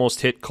Dak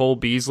almost hit Cole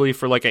Beasley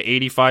for like an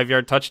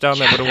 85-yard touchdown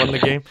that would have won the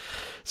game.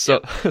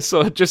 So,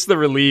 so just the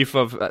relief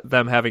of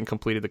them having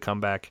completed the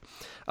comeback.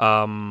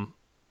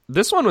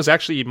 This one was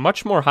actually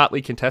much more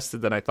hotly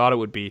contested than I thought it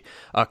would be.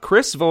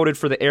 Chris voted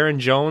for the Aaron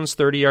Jones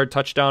 30-yard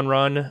touchdown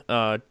run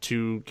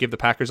to give the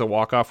Packers a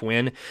walk-off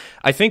win.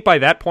 I think by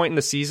that point in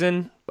the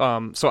season,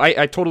 so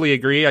I totally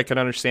agree. I can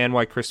understand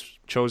why Chris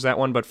chose that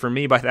one, but for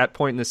me, by that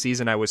point in the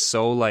season, I was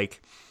so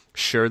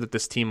sure that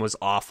this team was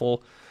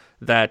awful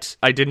that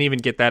I didn't even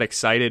get that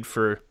excited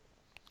for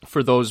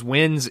those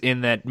wins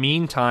in that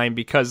meantime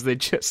because they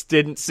just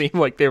didn't seem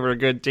like they were a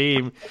good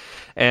team,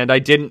 and I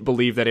didn't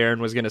believe that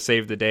Aaron was going to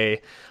save the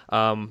day.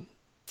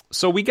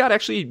 So we got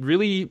actually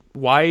really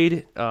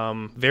wide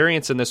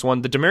variance in this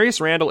one. The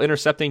Demarius Randall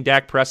intercepting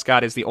Dak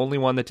Prescott is the only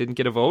one that didn't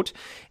get a vote,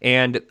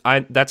 and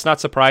that's not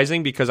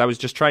surprising because I was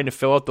just trying to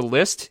fill out the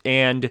list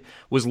and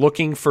was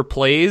looking for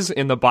plays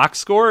in the box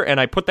score, and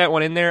I put that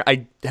one in there.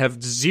 I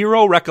have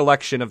zero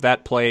recollection of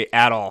that play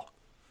at all.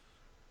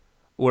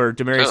 Where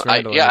Demarius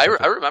Randall.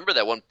 I remember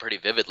that one pretty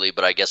vividly,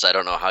 but I guess I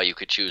don't know how you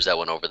could choose that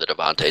one over the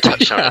Davante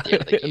touchdown at the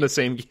end of the game. In the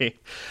same game.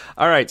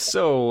 All right,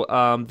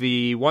 so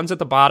the ones at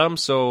the bottom,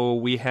 so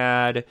we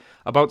had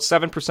about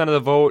 7% of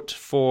the vote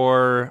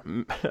for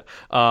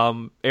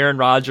Aaron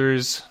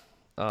Rodgers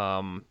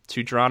to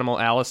Geronimo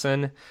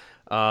Allison.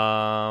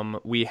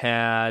 We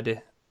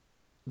had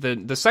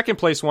the second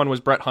place one was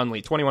Brett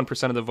Hundley,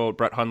 21% of the vote,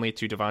 Brett Hundley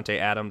to Davante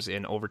Adams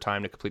in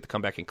overtime to complete the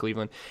comeback in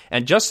Cleveland.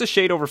 And just a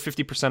shade over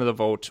 50% of the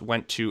vote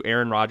went to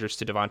Aaron Rodgers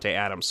to Davante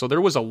Adams. So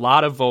there was a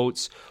lot of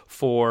votes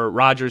for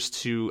Rodgers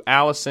to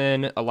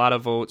Allison, a lot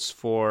of votes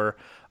for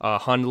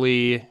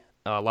Hundley,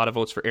 a lot of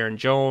votes for Aaron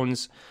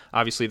Jones,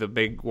 obviously the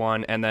big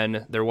one, and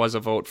then there was a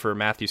vote for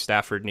Matthew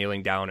Stafford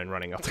kneeling down and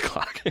running out the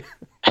clock.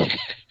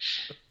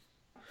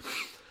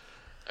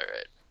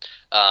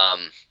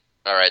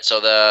 All right, so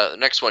the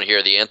next one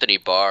here, the Anthony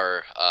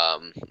Barr,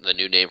 the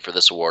new name for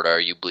this award, Are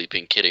You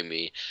Bleeping Kidding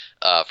Me,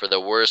 for the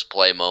worst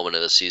play moment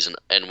of the season,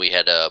 and we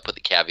had to put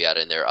the caveat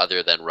in there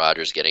other than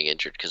Rodgers getting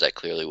injured because that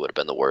clearly would have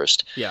been the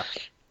worst. Yeah.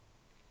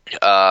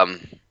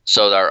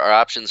 So our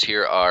options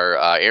here are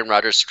Aaron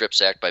Rodgers strip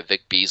sacked by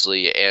Vic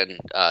Beasley and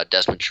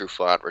Desmond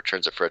Trufant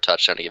returns it for a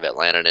touchdown to give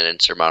Atlanta an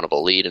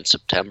insurmountable lead in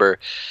September.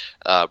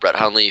 Brett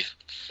Hundley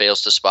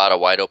fails to spot a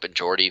wide-open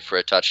Jordy for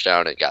a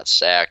touchdown and got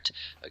sacked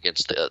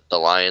against the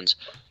Lions.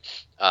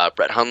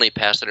 Brett Hundley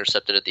pass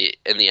intercepted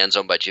in the end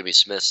zone by Jimmy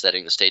Smith,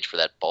 setting the stage for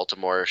that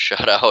Baltimore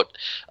shutout.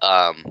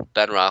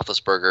 Ben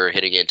Roethlisberger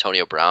hitting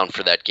Antonio Brown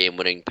for that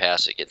game-winning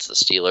pass against the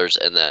Steelers,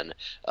 and then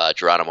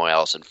Geronimo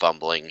Allison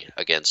fumbling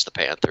against the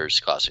Panthers,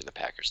 costing the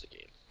Packers the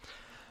game.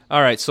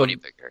 All right, so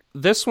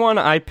this one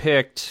I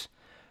picked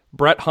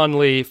Brett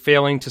Hundley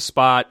failing to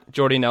spot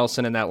Jordy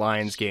Nelson in that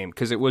Lions game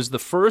because it was the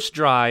first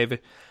drive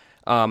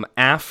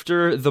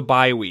after the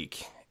bye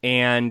week,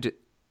 and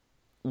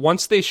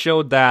once they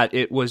showed that,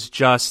 it was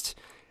just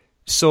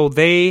so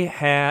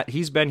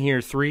he's been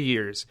here 3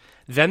 years.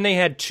 Then they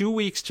had 2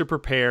 weeks to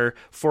prepare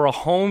for a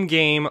home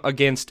game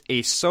against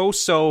a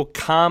so-so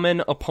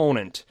common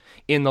opponent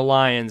in the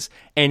Lions,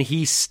 and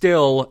he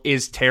still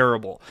is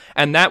terrible.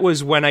 And that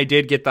was when I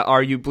did get the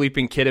 "Are you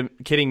bleeping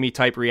kidding me"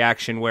 type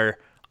reaction where,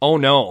 oh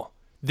no,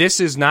 this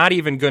is not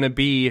even going to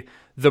be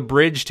the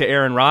bridge to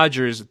Aaron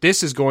Rodgers.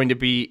 This is going to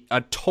be a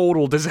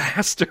total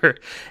disaster.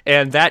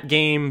 And that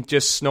game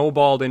just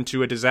snowballed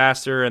into a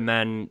disaster. And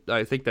then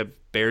I think the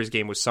Bears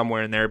game was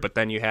somewhere in there, but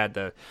then you had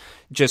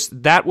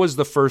that was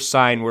the first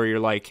sign where you're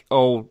like,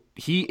 oh,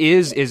 he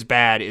is as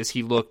bad as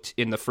he looked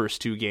in the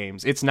first two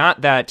games. It's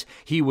not that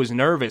he was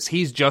nervous.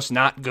 He's just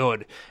not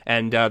good.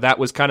 And that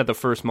was kind of the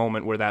first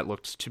moment where that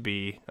looked to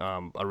be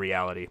a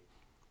reality.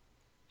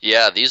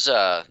 Yeah, these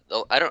I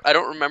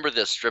don't remember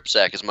the strip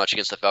sack as much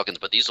against the Falcons,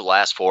 but these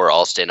last 4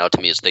 all stand out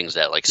to me as things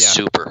that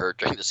super hurt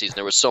during the season.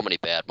 There were so many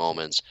bad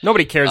moments.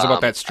 Nobody cares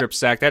about that strip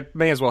sack. That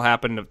may as well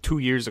happen 2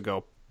 years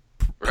ago.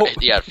 Right?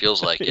 Yeah, it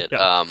feels like it.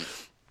 Yeah.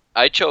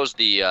 I chose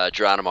the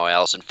Geronimo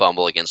Allison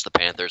fumble against the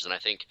Panthers, and I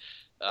think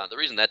the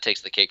reason that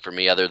takes the cake for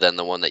me, other than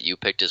the one that you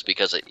picked, is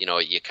because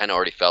you kind of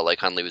already felt like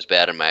Hundley was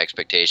bad and my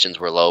expectations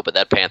were low. But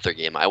that Panther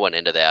game, I went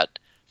into that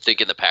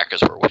thinking the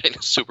Packers were winning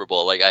the Super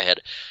Bowl. Like I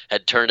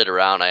had turned it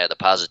around, I had the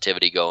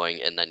positivity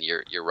going, and then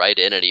you're right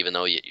in it, even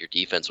though your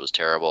defense was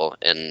terrible,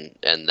 and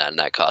then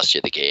that cost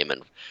you the game,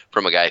 and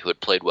from a guy who had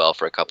played well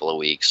for a couple of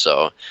weeks.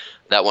 So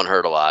that one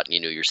hurt a lot, and you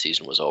knew your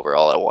season was over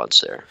all at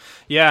once there.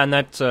 Yeah, and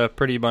that's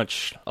pretty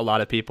much a lot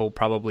of people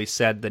probably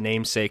said the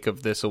namesake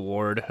of this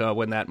award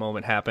when that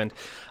moment happened.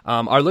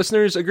 Our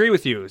listeners agree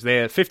with you. They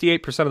had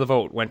 58% of the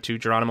vote went to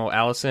Geronimo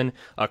Allison.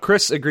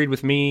 Chris agreed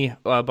with me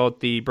about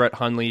the Brett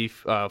Hundley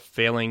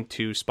failing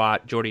to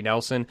spot Jordy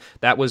Nelson.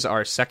 That was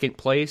our second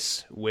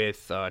place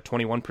with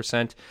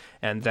 21%,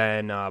 and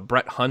then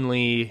Brett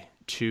Hundley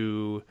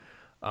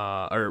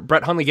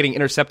getting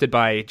intercepted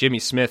by Jimmy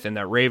Smith in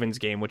that Ravens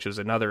game, which was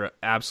another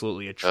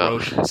absolutely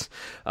atrocious.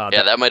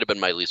 That might have been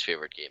my least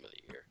favorite game of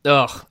the year.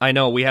 Ugh, I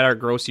know. We had our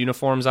gross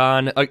uniforms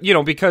on,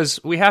 because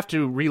we have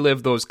to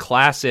relive those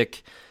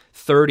classic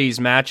 30s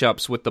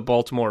matchups with the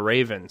Baltimore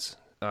Ravens.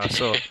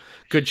 So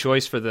good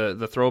choice for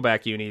the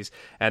throwback unis.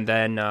 And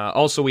then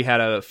also we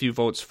had a few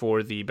votes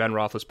for the Ben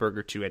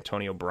Roethlisberger to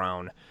Antonio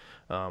Brown,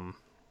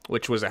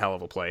 which was a hell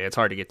of a play. It's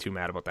hard to get too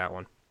mad about that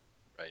one.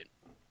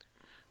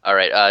 All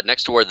right,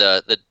 next award,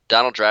 the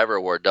Donald Driver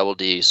Award, Double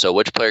D. So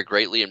which player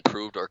greatly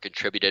improved or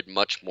contributed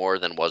much more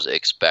than was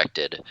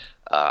expected?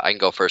 I can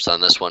go first on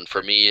this one.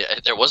 For me,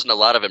 there wasn't a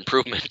lot of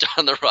improvement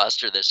on the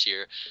roster this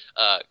year.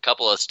 A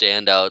couple of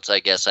standouts, I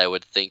guess I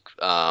would think,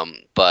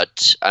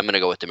 but I'm going to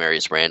go with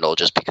Demarius Randall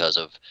just because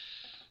of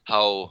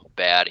how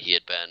bad he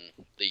had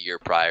been the year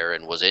prior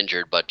and was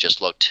injured, but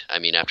just looked,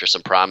 after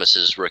some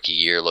promises rookie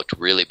year, looked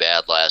really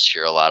bad last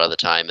year a lot of the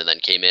time, and then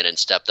came in and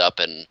stepped up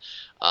and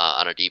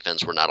on a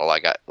defense where not a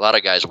lot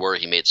of guys were.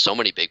 He made so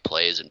many big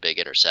plays and big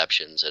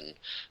interceptions and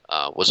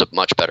was a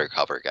much better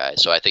cover guy.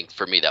 So I think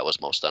for me that was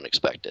most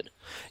unexpected.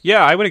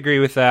 Yeah, I would agree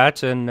with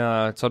that, and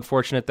it's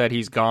unfortunate that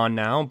he's gone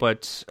now,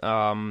 but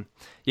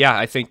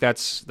I think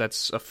that's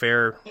a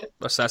fair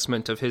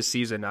assessment of his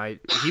season.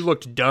 He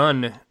looked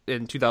done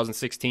in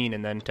 2016,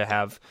 and then to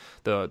have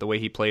the way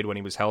he played when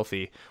he was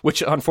healthy,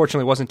 which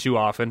unfortunately wasn't too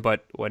often,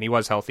 but when he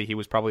was healthy, he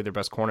was probably their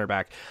best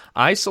cornerback.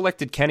 I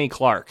selected Kenny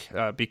Clark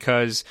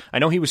because I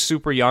know he was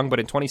super young, but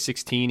in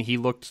 2016 he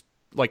looked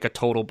like a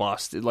total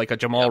bust, like a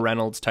Jamal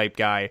Reynolds type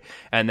guy.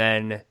 And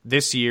then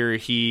this year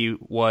he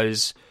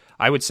was,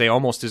 I would say,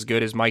 almost as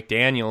good as Mike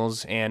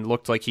Daniels and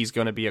looked like he's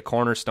going to be a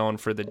cornerstone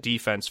for the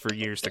defense for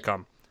years to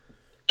come.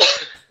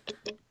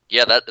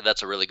 Yeah,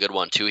 that's a really good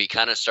one, too. He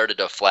kind of started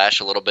to flash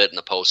a little bit in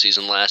the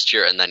postseason last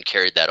year and then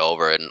carried that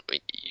over. And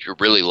you're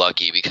really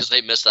lucky because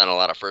they missed on a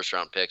lot of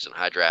first-round picks and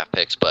high draft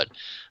picks, but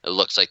it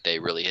looks like they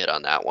really hit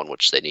on that one,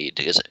 which they need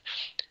because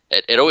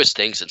it always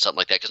stinks in something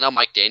like that because now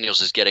Mike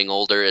Daniels is getting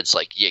older. It's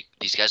like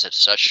these guys have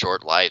such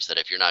short lives that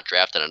if you're not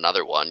drafting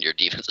another one, your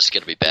defense is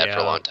going to be bad for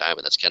a long time,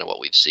 and that's kind of what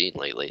we've seen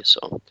lately.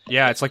 So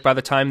yeah, it's like by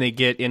the time they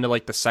get into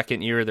like the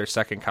second year of their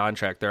second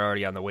contract, they're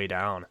already on the way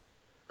down.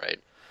 Right.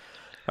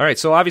 All right,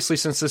 so obviously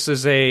since this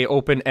is a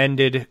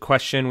open-ended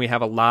question, we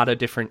have a lot of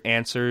different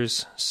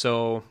answers.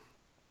 So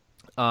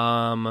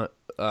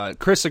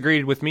Chris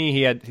agreed with me.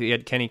 He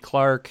had Kenny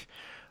Clark.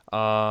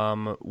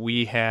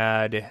 We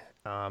had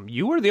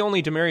you were the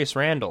only Demarius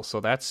Randall,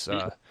 so that's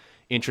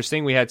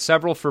interesting. We had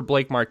several for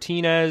Blake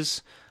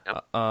Martinez.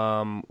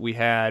 Yep. We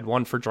had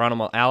one for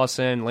Geronimo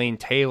Allison, Lane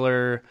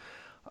Taylor.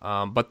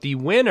 But the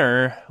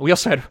winner, we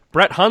also had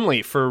Brett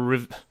Hundley for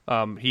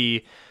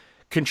he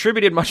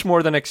contributed much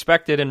more than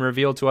expected and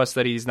revealed to us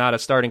that he's not a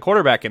starting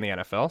quarterback in the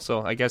NFL.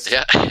 So I guess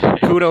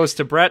kudos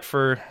to Brett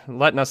for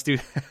letting us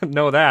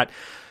know that.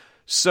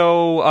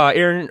 So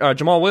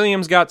Jamal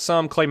Williams got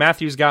some, Clay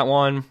Matthews got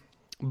one,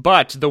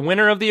 but the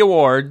winner of the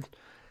award,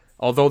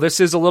 although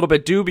this is a little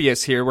bit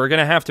dubious here, we're going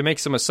to have to make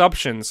some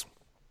assumptions,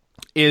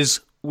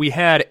 is we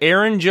had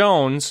Aaron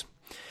Jones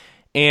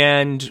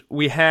and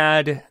we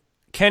had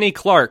Kenny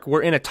Clark.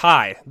 We're in a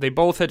tie. They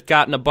both had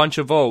gotten a bunch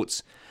of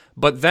votes.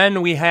 But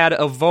then we had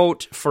a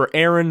vote for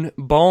Aaron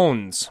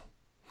Bones.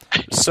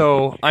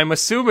 So I'm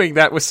assuming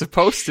that was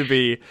supposed to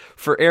be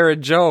for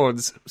Aaron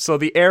Jones. So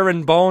the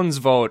Aaron Bones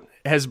vote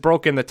has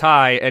broken the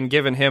tie and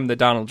given him the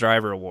Donald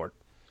Driver Award.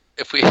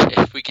 If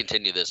we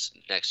continue this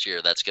next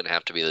year, that's going to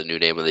have to be the new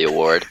name of the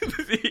award.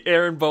 The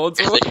Aaron Bones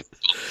Award?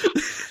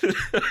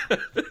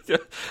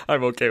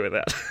 I'm okay with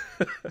that.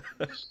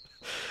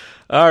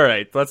 All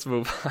right, let's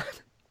move on.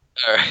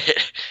 All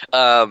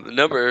right.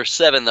 Number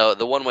 7, though,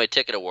 the one-way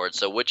ticket award.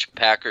 So which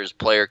Packers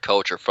player,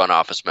 coach, or front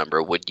office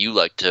member would you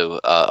like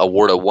to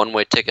award a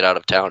one-way ticket out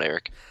of town,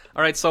 Eric?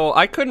 All right, so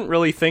I couldn't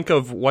really think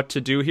of what to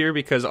do here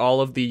because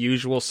all of the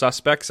usual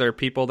suspects are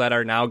people that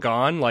are now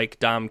gone, like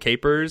Dom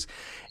Capers,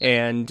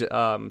 and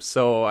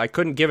so I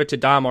couldn't give it to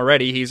Dom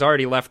already. He's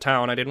already left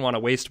town. I didn't want to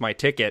waste my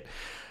ticket.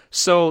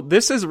 So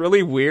this is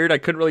really weird. I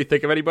couldn't really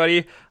think of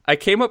anybody. I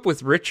came up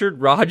with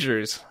Richard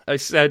Rodgers. I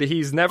said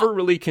he's never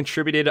really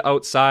contributed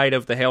outside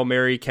of the Hail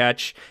Mary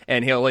catch,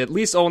 and he'll at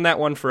least own that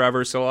one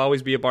forever, so he'll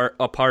always be a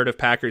part of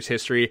Packers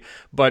history.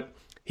 But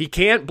he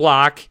can't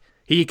block.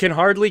 He can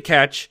hardly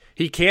catch.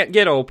 He can't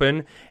get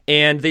open,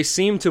 and they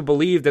seem to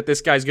believe that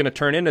this guy's going to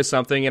turn into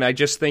something, and I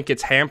just think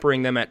it's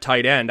hampering them at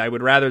tight end. I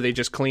would rather they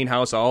just clean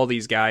house all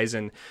these guys,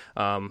 and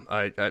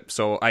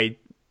so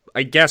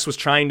I guess was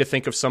trying to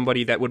think of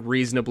somebody that would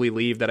reasonably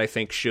leave that I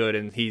think should,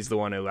 and he's the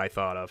one who I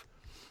thought of.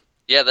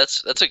 Yeah,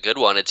 that's a good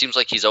one. It seems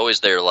like he's always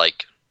their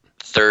like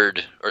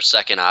third or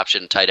second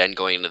option tight end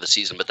going into the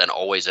season, but then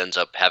always ends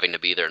up having to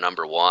be their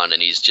number one,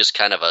 and he's just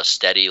kind of a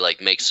steady,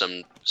 like makes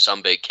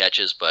some big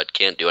catches, but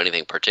can't do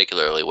anything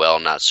particularly well,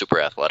 not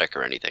super athletic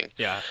or anything.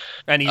 Yeah,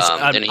 and he's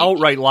an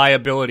outright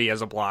liability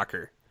as a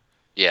blocker.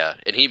 Yeah,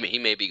 and he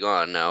may be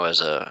gone now as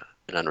an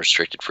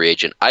unrestricted free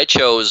agent. I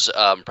chose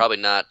probably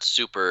not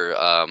super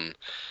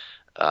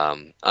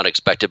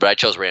unexpected, but I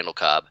chose Randall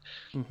Cobb.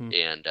 Mm-hmm.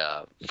 And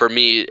for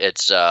me,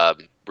 it's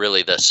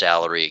really the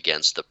salary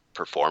against the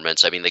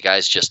performance. I mean, the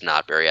guy's just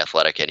not very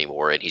athletic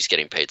anymore, and he's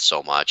getting paid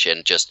so much.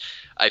 And just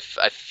I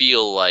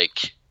feel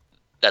like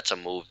that's a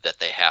move that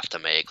they have to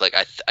make. Like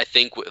I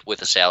think with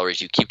the salaries,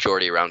 you keep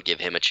Jordy around,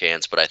 give him a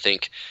chance. But I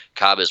think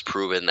Cobb has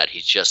proven that he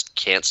just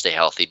can't stay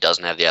healthy,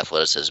 doesn't have the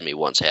athleticism he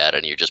once had,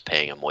 and you're just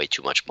paying him way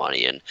too much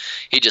money. And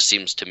he just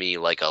seems to me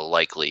like a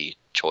likely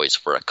choice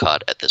for a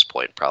cut at this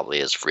point, probably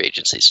as free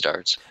agency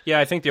starts. Yeah,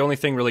 I think the only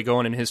thing really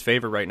going in his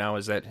favor right now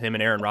is that him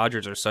and Aaron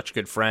Rodgers are such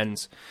good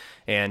friends.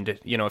 And,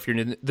 you know, if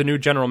you're the new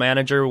general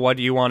manager, what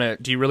do you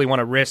really want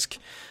to risk,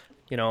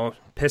 you know,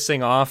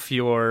 pissing off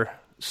your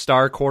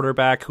star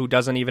quarterback who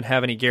doesn't even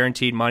have any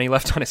guaranteed money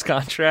left on his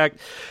contract?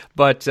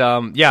 But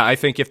yeah, I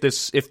think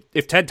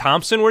if Ted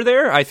Thompson were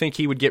there, I think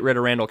he would get rid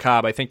of Randall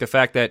Cobb. I think the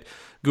fact that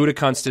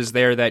Gutekunst is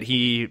there, that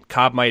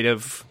Cobb might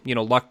have, you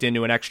know, lucked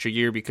into an extra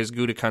year because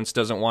Gutekunst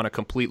doesn't want to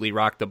completely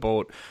rock the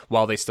boat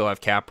while they still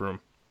have cap room.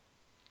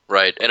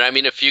 Right, and I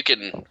mean, if you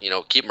can, you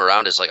know, keep him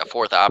around as like a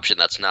fourth option,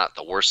 that's not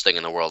the worst thing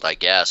in the world, I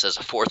guess, as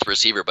a fourth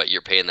receiver. But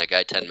you're paying that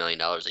guy $10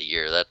 million a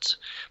year.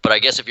 But I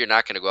guess if you're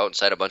not going to go out and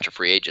sign a bunch of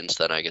free agents,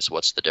 then I guess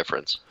what's the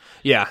difference?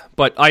 Yeah,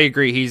 but I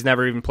agree. He's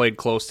never even played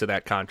close to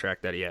that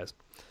contract that he has.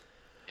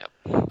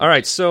 Yep. All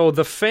right, so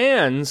the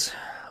fans,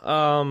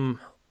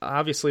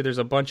 obviously, there's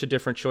a bunch of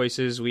different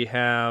choices. We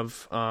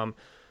have.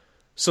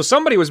 So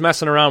somebody was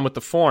messing around with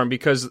the form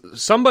because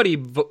somebody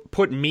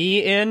put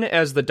me in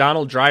as the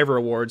Donald Driver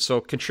Award,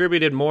 so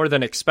contributed more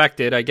than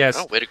expected, I guess.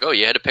 Oh, way to go.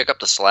 You had to pick up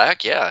the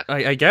slack, yeah.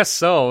 I guess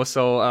so.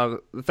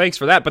 So thanks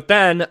for that. But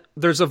then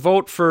there's a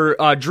vote for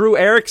Drew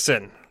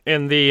Erickson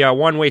in the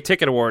one-way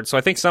ticket award. So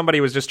I think somebody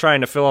was just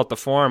trying to fill out the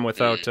form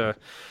without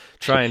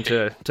trying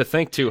to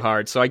think too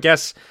hard. So I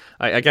guess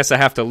I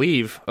have to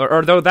leave.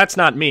 Or though that's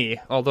not me,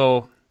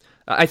 although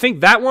I think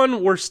that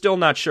one we're still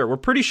not sure. We're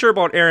pretty sure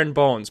about Aaron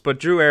Bones, but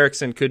Drew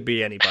Erickson could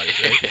be anybody,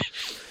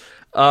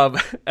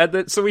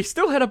 right? So we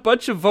still had a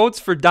bunch of votes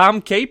for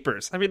Dom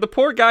Capers. I mean, the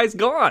poor guy's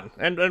gone,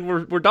 and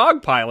we're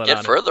dogpiling on him.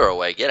 Get further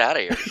away. Get out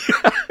of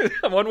here.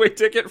 A one-way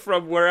ticket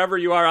from wherever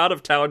you are out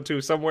of town to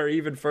somewhere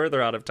even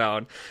further out of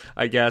town,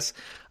 I guess.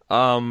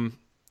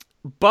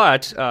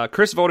 But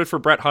Chris voted for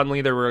Brett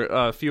Hundley. There were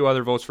a few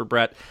other votes for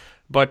Brett.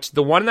 But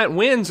the one that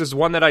wins is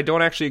one that I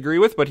don't actually agree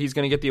with, but he's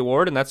going to get the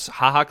award, and that's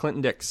HaHa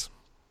Clinton-Dix.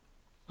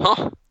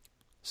 Huh.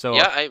 So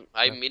yeah,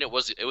 I mean, it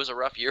was a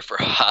rough year for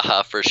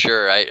HaHa for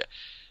sure.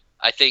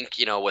 I think,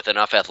 you know, with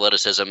enough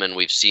athleticism, and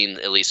we've seen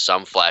at least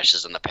some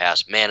flashes in the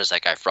past, man, is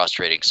that guy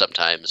frustrating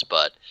sometimes.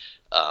 But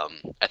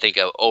I think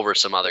over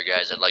some other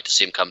guys, I'd like to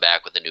see him come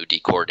back with a new D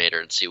coordinator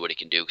and see what he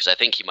can do, because I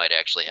think he might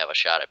actually have a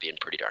shot at being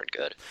pretty darn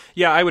good.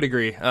 Yeah, I would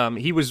agree.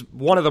 He was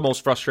one of the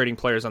most frustrating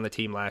players on the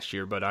team last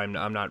year, but I'm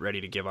not ready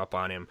to give up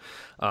on him.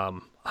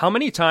 How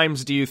many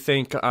times do you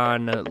think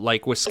on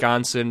like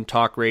Wisconsin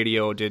talk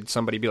radio did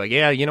somebody be like,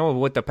 yeah, you know,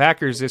 with the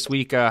Packers this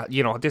week,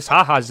 you know, this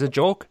HaHa's a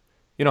joke?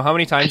 You know, how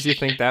many times do you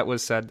think that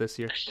was said this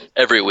year?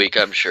 Every week,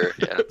 I'm sure.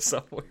 Yeah.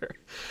 Somewhere.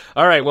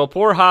 All right, well,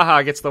 poor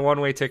HaHa gets the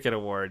one-way ticket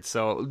award.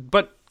 So,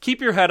 but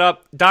keep your head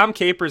up. Dom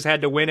Capers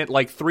had to win it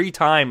like 3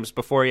 times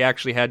before he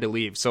actually had to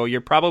leave. So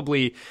you're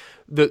probably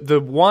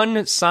the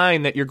one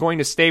sign that you're going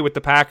to stay with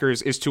the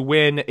Packers is to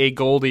win a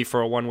Goldie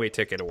for a one-way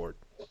ticket award.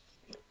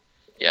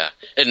 Yeah,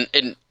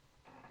 and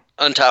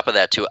on top of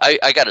that too,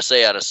 I got to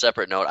say on a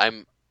separate note,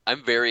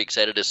 I'm very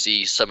excited to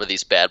see some of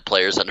these bad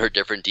players under a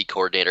different D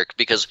coordinator,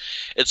 because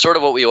it's sort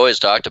of what we always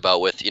talked about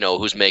with,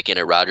 who's making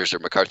it, Rodgers or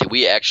McCarthy.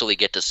 We actually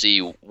get to see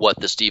what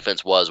this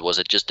defense was. Was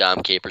it just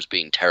Dom Capers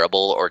being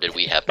terrible, or did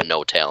we have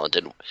no talent?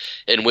 And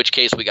in which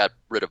case we got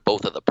rid of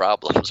both of the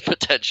problems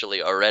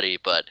potentially already.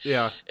 But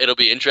Yeah. it'll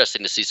be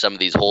interesting to see some of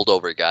these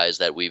holdover guys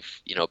that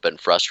we've been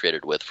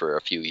frustrated with for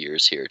a few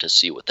years here, to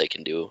see what they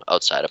can do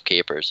outside of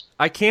Capers.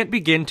 I can't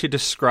begin to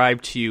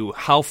describe to you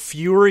how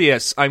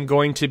furious I'm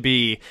going to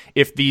be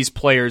if these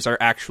players are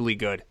actually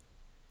good.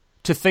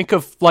 To think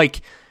of,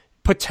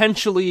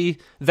 potentially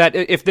that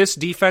if this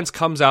defense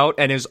comes out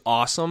and is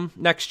awesome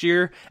next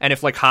year, and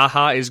if,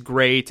 HaHa is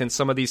great, and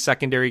some of these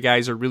secondary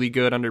guys are really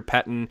good under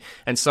Pettine,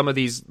 and some of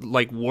these,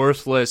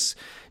 worthless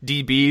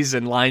DBs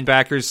and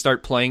linebackers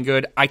start playing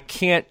good, I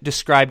can't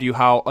describe to you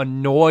how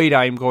annoyed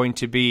I'm going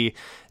to be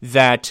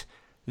that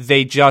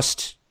they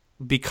just,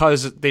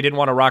 because they didn't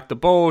want to rock the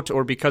boat,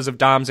 or because of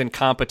Dom's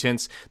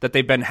incompetence, that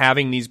they've been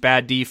having these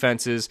bad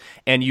defenses,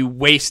 and you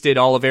wasted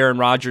all of Aaron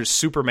Rodgers'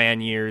 Superman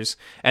years,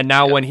 and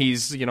now when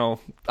he's,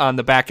 on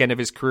the back end of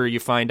his career, you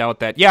find out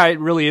that, it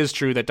really is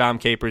true that Dom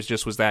Capers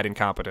just was that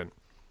incompetent.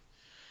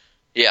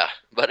 Yeah,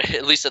 but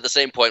at least at the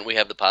same point, we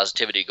have the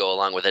positivity to go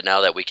along with it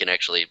now that we can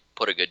actually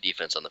put a good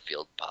defense on the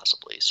field,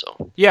 possibly.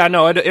 So yeah,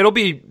 no, it'll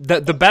be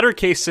the better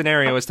case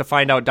scenario is to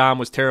find out Dom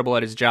was terrible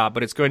at his job,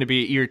 but it's going to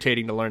be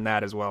irritating to learn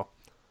that as well.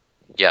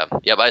 Yeah,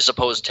 but I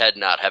suppose Ted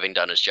not having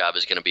done his job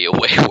is going to be a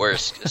way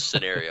worse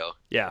scenario.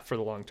 Yeah, for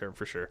the long term,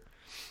 for sure.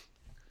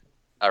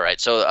 All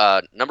right,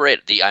 so number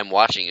 8, the I'm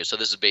watching you. So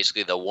this is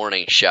basically the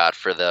warning shot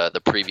for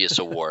the previous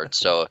award.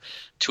 So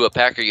to a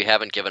Packer you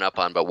haven't given up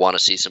on but want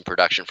to see some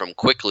production from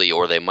quickly,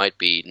 or they might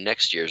be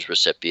next year's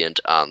recipient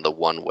on the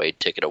one-way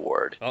ticket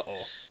award.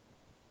 Uh-oh.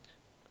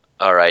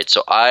 All right,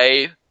 so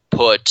I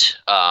put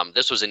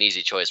this was an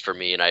easy choice for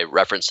me, and I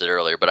referenced it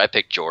earlier, but I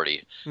picked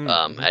Jordy.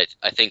 Mm-hmm.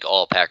 I think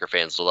all Packer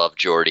fans love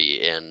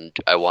Jordy, and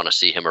I want to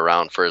see him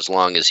around for as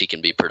long as he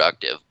can be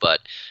productive. But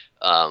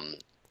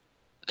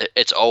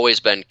it's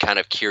always been kind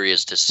of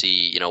curious to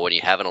see, when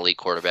you have an elite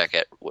quarterback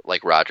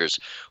like Rodgers,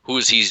 who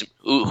is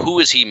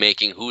he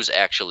making, who's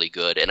actually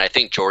good. And I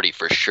think Jordy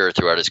for sure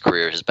throughout his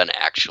career has been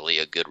actually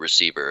a good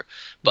receiver.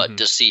 But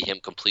to see him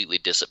completely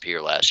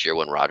disappear last year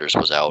when Rodgers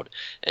was out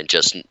and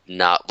just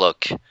not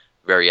look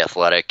very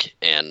athletic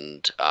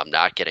and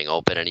not getting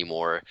open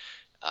anymore,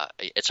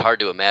 it's hard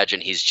to imagine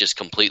he's just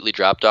completely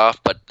dropped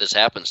off, but this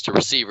happens to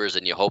receivers,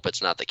 and you hope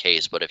it's not the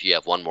case. But if you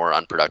have one more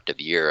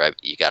unproductive year,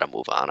 you got to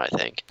move on, I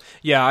think.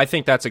 Yeah, I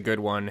think that's a good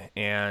one,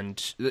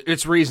 and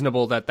it's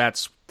reasonable that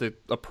that's the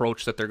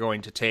approach that they're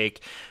going to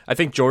take. I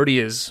think Jordy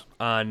is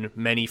on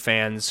many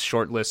fans'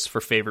 short lists for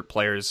favorite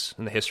players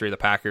in the history of the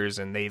Packers,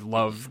 and they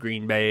love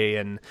Green Bay,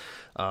 and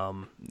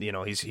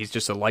he's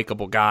just a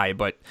likable guy,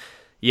 but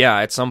yeah,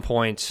 at some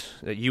point,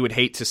 you would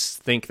hate to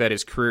think that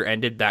his career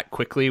ended that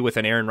quickly with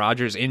an Aaron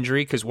Rodgers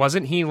injury, because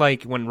wasn't he,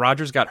 when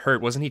Rodgers got hurt,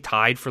 wasn't he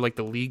tied for,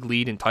 the league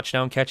lead in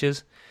touchdown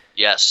catches?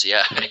 Yes,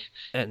 yeah.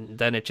 And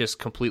then it just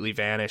completely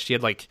vanished. He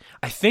had,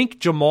 I think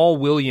Jamal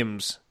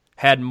Williams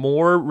had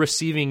more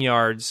receiving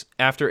yards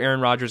after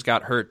Aaron Rodgers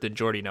got hurt than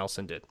Jordy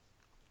Nelson did.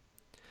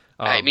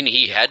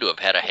 He had to have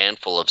had a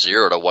handful of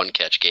 0 to 1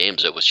 catch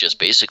games. It was just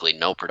basically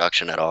no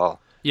production at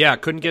all. Yeah,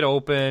 couldn't get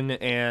open,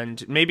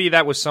 and maybe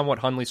that was somewhat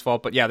Hundley's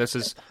fault, but yeah, this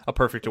is a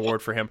perfect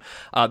award for him.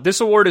 This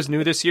award is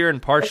new this year,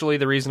 and partially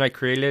the reason I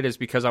created it is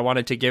because I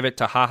wanted to give it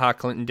to HaHa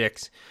Clinton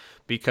Dix,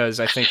 because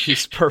I think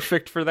he's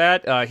perfect for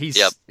that.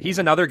 He's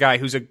another guy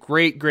who's a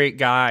great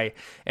guy,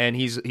 and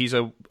he's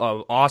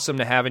awesome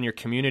to have in your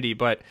community,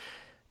 but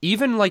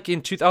even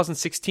in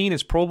 2016,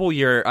 his Pro Bowl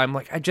year,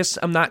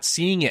 I'm not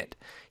seeing it.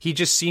 He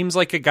just seems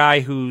like a guy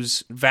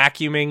who's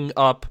vacuuming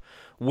up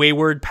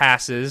wayward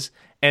passes,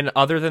 and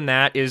other than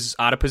that is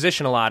out of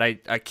position a lot. I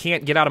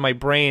can't get out of my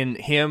brain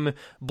him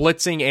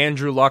blitzing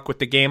Andrew Luck with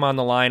the game on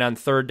the line on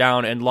 3rd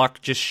down, and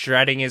Luck just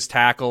shredding his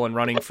tackle and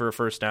running for a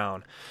first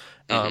down.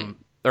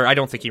 Or I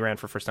don't think he ran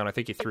for first down. I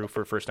think he threw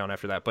for a first down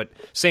after that. But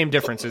same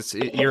difference.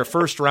 You're a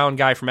first-round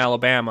guy from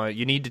Alabama.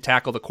 You need to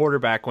tackle the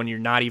quarterback when you're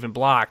not even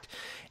blocked.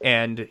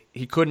 And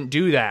he couldn't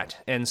do that.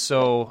 And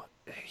so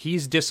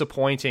he's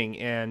disappointing,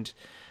 and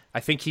I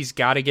think he's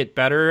got to get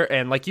better.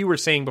 And like you were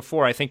saying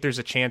before, I think there's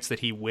a chance that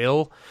he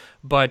will.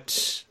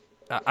 But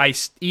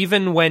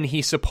even when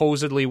he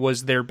supposedly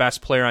was their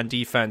best player on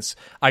defense,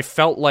 I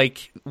felt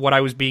like what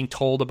I was being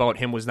told about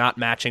him was not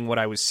matching what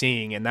I was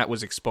seeing, and that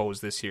was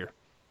exposed this year.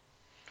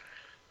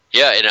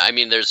 Yeah,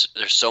 and there's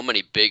so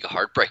many big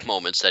heartbreak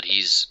moments that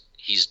he's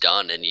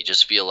done, and you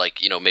just feel like,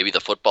 maybe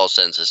the football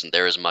sense isn't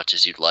there as much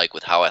as you'd like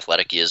with how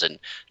athletic he is. And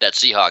that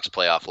Seahawks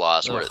playoff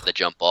loss, where the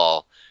jump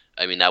ball,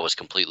 that was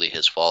completely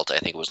his fault. I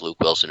think it was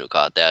Luke Wilson who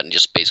caught that and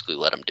just basically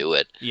let him do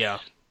it. Yeah.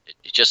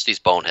 It's just these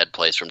bonehead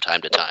plays from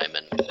time to time,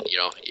 and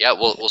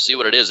we'll see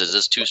what it is. Is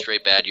this 2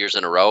 straight bad years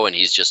in a row, and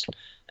he's just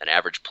an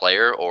average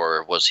player,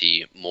 or was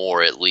he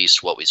more at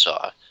least what we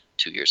saw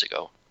 2 years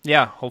ago?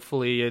 Yeah,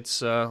 hopefully it's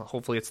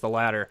the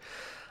latter.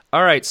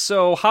 All right,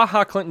 so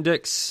Clinton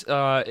Dix,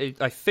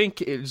 I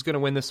think is going to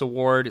win this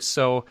award.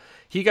 So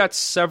he got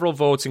several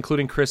votes,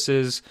 including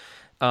Chris's.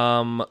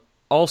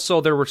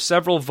 Also, there were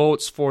several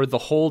votes for the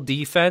whole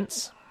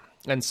defense,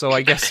 and so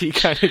I guess he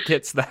kind of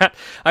gets that.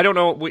 I don't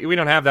know. We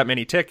don't have that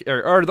many tickets.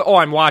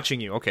 I'm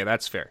watching you. Okay,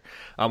 that's fair.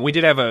 We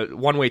did have a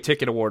one-way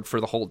ticket award for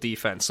the whole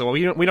defense, so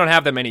we don't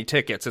have that many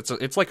tickets.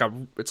 It's like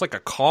a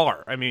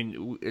car. I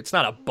mean, it's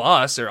not a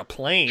bus or a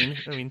plane.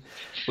 I mean,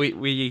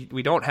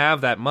 we don't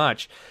have that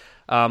much.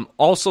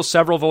 Also,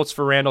 several votes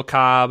for Randall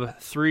Cobb,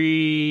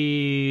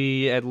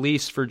 3 at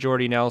least for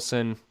Jordy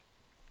Nelson.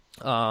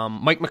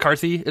 Mike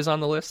McCarthy is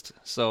on the list.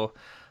 So,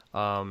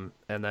 and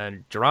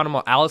then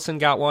Geronimo Allison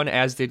got one,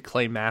 as did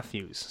Clay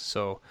Matthews.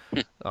 So,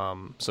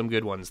 some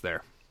good ones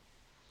there.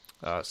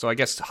 So I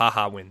guess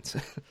wins.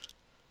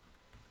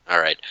 All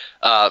right.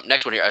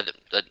 Next one here.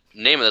 The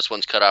name of this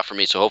one's cut off for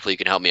me, so hopefully you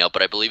can help me out.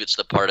 But I believe it's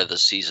the part of the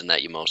season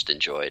that you most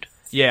enjoyed.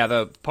 Yeah,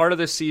 the part of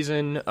this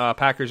season,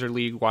 Packers are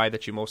league-wide,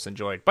 that you most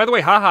enjoyed. By the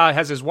way,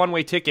 has his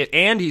one-way ticket,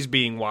 and he's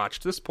being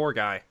watched. This poor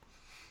guy.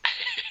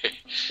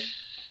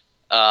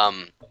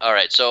 All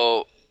right,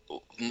 so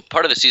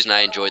part of the season I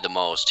enjoyed the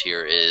most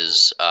here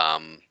is,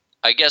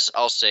 I guess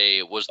I'll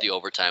say, was the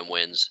overtime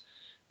wins.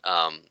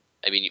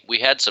 I mean, we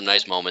had some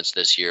nice moments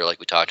this year, like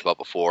we talked about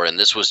before, and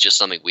this was just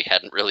something we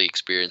hadn't really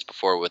experienced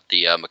before with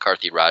the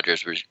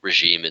McCarthy-Rogers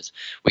regime. Is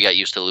we got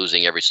used to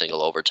losing every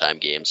single overtime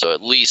game, so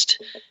at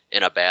least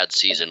in a bad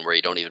season where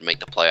you don't even make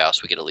the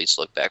playoffs, we could at least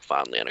look back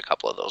fondly on a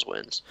couple of those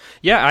wins.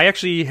 Yeah, I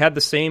actually had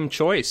the same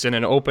choice in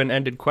an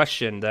open-ended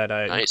question that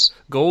nice.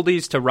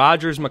 Goldies to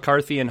Rogers,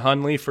 McCarthy, and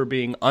Hundley for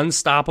being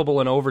unstoppable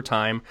in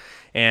overtime.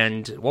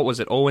 And what was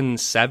it,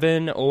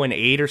 0-7,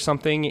 0-8 or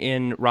something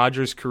in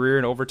Rogers' career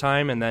in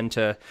overtime, and then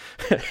to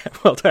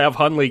have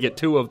Hundley get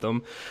 2 of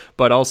them,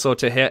 but also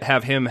to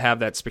have him have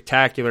that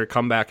spectacular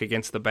comeback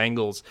against the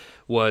Bengals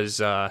was,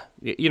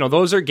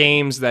 those are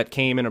games that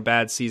came in a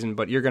bad season,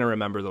 but you're going to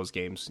remember those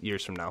games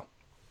years from now.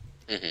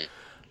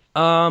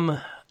 Mm-hmm.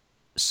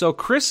 So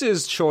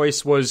Chris's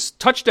choice was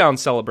touchdown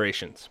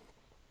celebrations.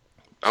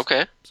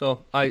 Okay.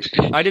 So I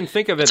didn't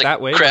think of it that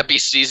way. Crappy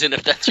season,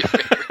 if that's your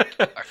favorite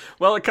part.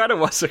 Well, it kind of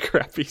was a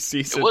crappy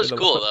season. It was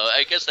cool, though.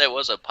 I guess that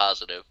was a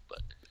positive. But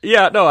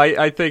yeah, no,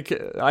 I think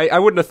I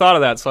wouldn't have thought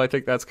of that, so I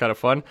think that's kind of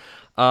fun.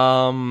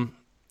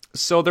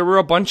 So there were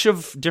a bunch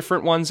of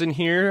different ones in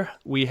here.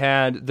 We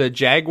had the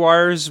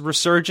Jaguars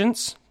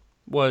resurgence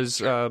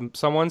was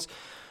someone's.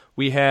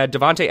 We had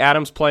Devontae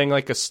Adams playing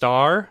like a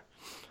star.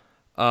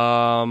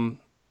 The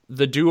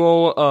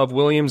duo of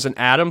Williams and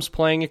Adams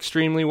playing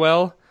extremely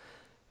well.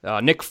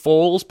 Nick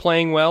Foles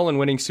playing well and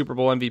winning Super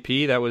Bowl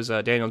MVP. That was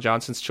Daniel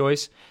Johnson's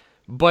choice.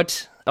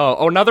 But,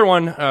 another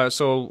one,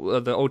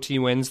 the OT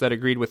wins that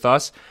agreed with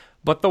us.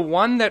 But the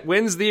one that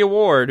wins the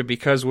award,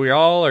 because we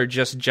all are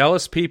just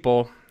jealous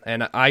people,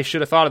 and I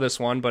should have thought of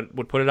this one, but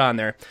would put it on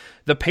there.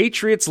 The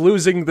Patriots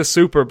losing the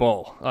Super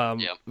Bowl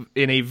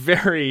in a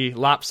very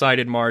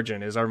lopsided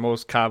margin is our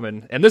most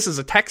common. And this is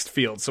a text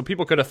field, so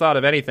people could have thought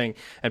of anything,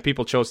 and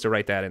people chose to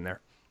write that in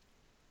there.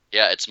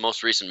 Yeah, it's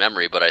most recent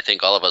memory, but I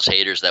think all of us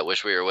haters that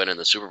wish we were winning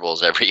the Super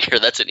Bowls every year,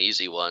 that's an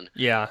easy one.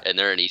 Yeah. And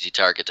they're an easy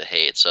target to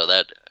hate. So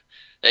that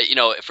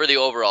for the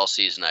overall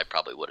season, I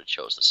probably would have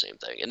chose the same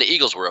thing. And the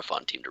Eagles were a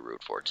fun team to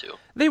root for, too.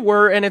 They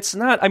were, and it's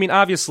not,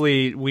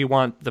 obviously we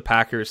want the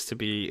Packers to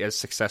be as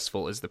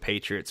successful as the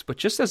Patriots, but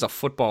just as a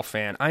football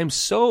fan, I'm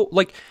so,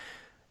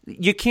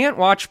 you can't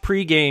watch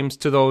pre-games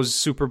to those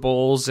Super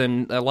Bowls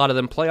and a lot of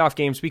them playoff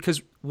games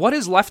because what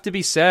is left to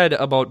be said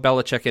about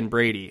Belichick and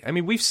Brady?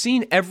 We've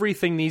seen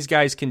everything these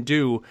guys can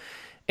do.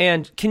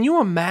 And can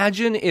you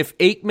imagine if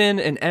Aikman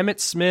and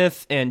Emmitt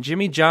Smith and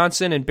Jimmy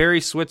Johnson and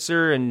Barry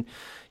Switzer and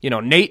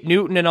Nate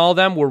Newton and all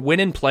them were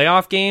winning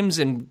playoff games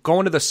and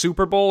going to the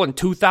Super Bowl in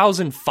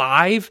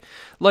 2005?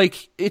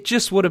 It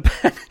just would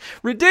have been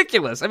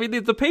ridiculous.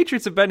 The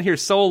Patriots have been here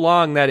so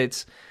long that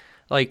it's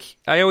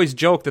I always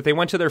joke that they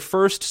went to their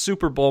first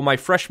Super Bowl my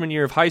freshman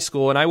year of high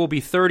school, and I will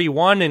be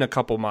 31 in a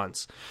couple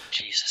months.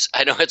 Jesus.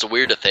 I know it's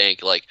weird to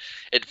think.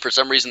 For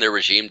some reason, their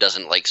regime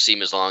doesn't,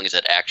 seem as long as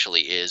it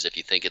actually is. If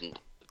you think in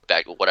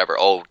back,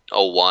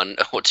 01,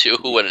 02,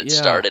 when it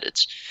started,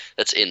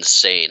 that's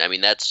insane.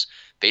 That's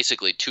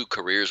basically 2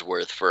 careers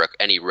worth for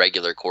any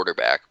regular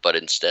quarterback, but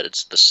instead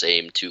it's the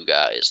same 2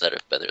 guys that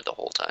have been there the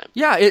whole time.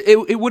 Yeah,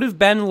 it would have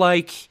been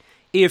like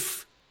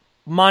if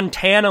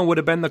Montana would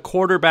have been the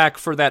quarterback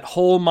for that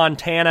whole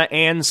Montana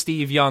and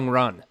Steve Young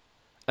run.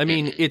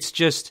 It's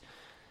just,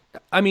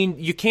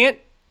 you can't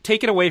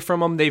take it away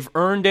from them. They've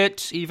earned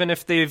it, even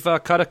if they've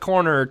cut a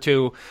corner or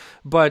two.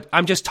 But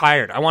I'm just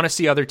tired. I want to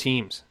see other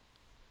teams.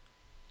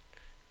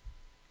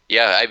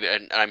 Yeah,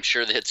 I'm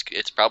sure that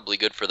it's probably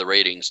good for the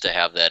ratings to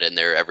have that in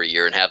there every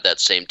year and have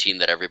that same team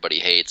that everybody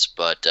hates.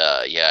 But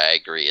yeah, I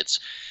agree.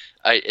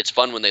 It's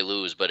fun when they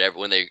lose, but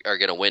when they are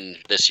going to win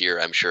this year,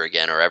 I'm sure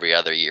again, or every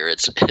other year,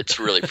 it's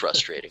really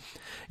frustrating.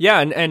 Yeah,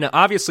 and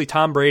obviously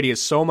Tom Brady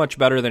is so much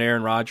better than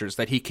Aaron Rodgers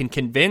that he can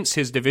convince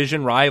his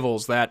division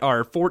rivals that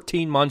are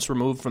 14 months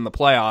removed from the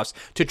playoffs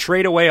to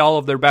trade away all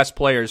of their best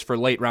players for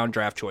late round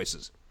draft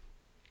choices.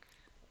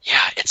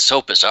 Yeah, it's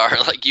so bizarre.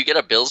 Like, you get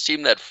a Bills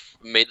team that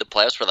made the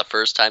playoffs for the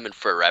first time in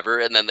forever,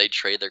 and then they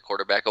trade their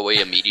quarterback away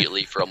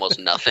immediately for almost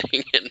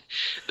nothing. And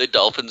the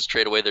Dolphins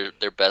trade away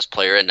their best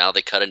player, and now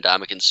they cut in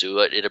Ndamukong Suh,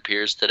 it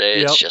appears today.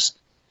 Yep. It's just...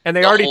 And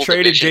they already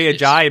traded Jay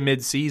Ajayi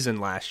mid-season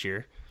last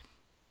year.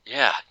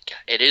 Yeah,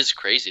 it is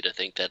crazy to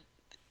think that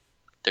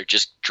they're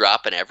just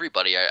dropping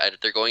everybody.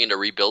 They're going into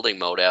rebuilding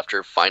mode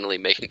after finally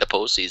making the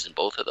postseason,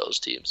 both of those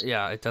teams.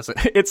 Yeah, it doesn't.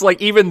 It's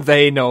like even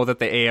they know that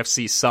the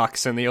AFC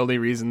sucks, and the only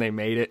reason they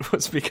made it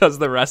was because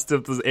the rest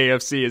of the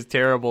AFC is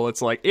terrible.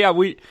 It's like, yeah,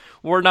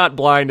 we're not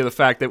blind to the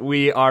fact that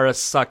we are a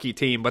sucky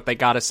team, but they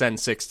got to send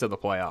 6 to the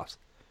playoffs.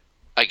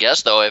 I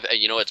guess, though,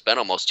 it's been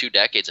almost 2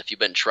 decades. If you've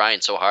been trying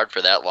so hard for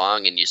that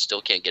long and you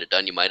still can't get it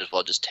done, you might as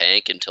well just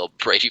tank until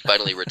Brady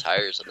finally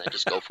retires and then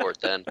just go for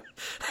it then.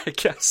 I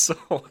guess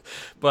so.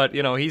 But,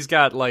 he's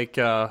got, like,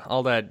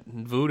 all that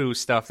voodoo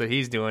stuff that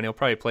he's doing. He'll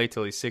probably play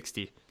till he's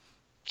 60.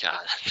 God,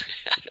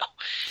 I know.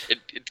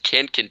 It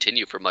can't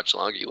continue for much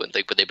longer, you wouldn't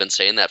think, but they've been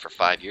saying that for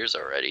 5 years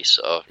already,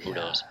 so who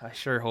knows? I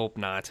sure hope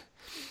not.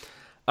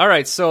 All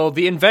right, so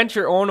the Invent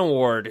Your Own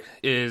Award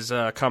is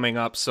coming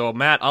up. So,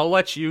 Matt, I'll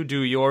let you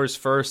do yours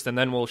first, and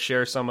then we'll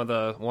share some of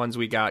the ones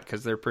we got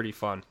because they're pretty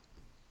fun.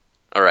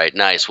 All right,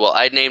 nice. Well,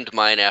 I named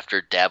mine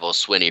after Dabo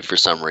Swinney for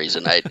some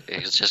reason.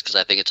 It's just because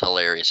I think it's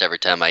hilarious every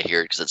time I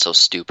hear it because it's so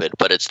stupid.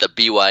 But it's the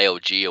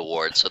BYOG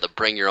Award, so the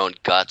Bring Your Own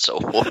Guts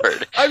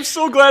Award. I'm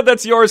so glad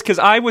that's yours because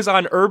I was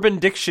on Urban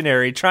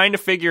Dictionary trying to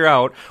figure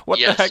out what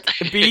the heck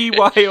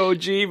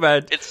BYOG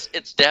meant. It's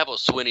Dabo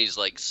Swinney's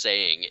like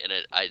saying, and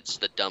it's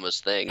the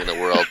dumbest thing in the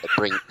world.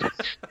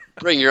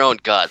 Bring your own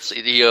guts.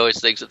 He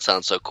always thinks it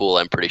sounds so cool,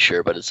 I'm pretty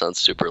sure, but it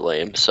sounds super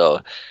lame. So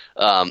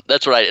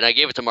that's what I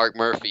gave it to Mark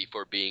Murphy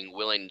for being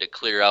willing to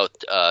clear out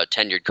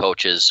tenured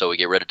coaches so we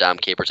get rid of Dom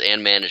Capers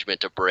and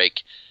management to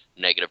break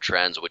negative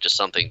trends, which is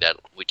something that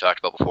we talked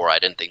about before. I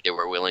didn't think they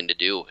were willing to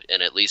do,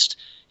 and at least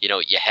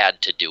you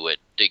had to do it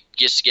to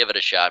just give it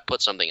a shot,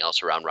 put something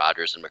else around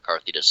Rodgers and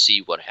McCarthy to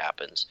see what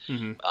happens.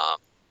 Mm-hmm.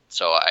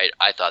 So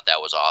I thought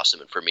that was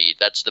awesome, and for me,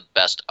 that's the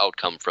best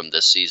outcome from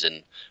this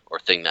season or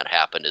thing that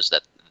happened is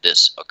that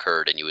this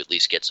occurred and you at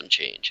least get some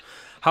change.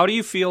 How do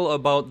you feel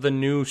about the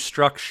new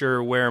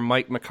structure where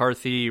Mike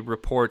McCarthy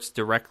reports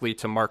directly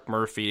to Mark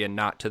Murphy and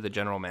not to the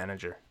general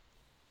manager?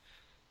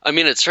 I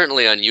mean, it's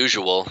certainly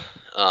unusual,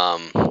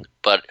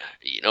 but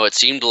it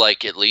seemed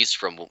like, at least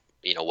from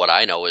what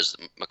I know, is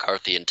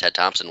McCarthy and Ted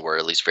Thompson were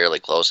at least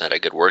fairly close and had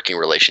a good working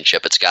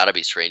relationship. It's got to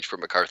be strange for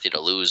McCarthy to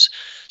lose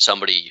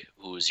somebody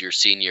who's your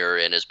senior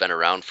and has been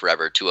around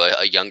forever to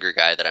a younger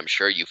guy that I'm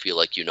sure you feel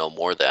like you know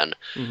more than.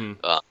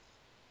 Mm-hmm.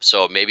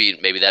 So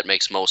maybe that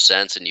makes most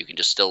sense, and you can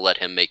just still let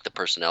him make the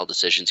personnel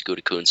decisions,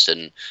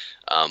 Gutekunst,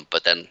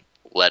 but then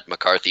let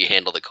McCarthy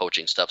handle the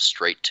coaching stuff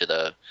straight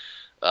to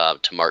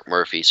Mark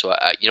Murphy. So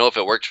if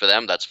it worked for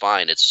them, that's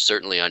fine. It's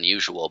certainly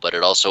unusual, but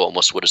it also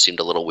almost would have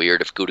seemed a little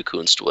weird if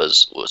Gutekunst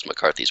was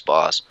McCarthy's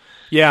boss.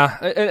 Yeah,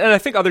 and I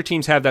think other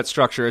teams have that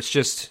structure. It's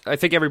just, I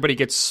think everybody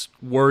gets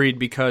worried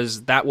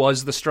because that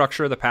was the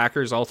structure of the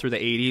Packers all through the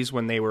 80s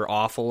when they were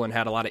awful and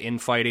had a lot of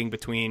infighting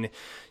between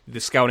the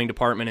scouting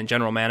department and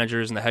general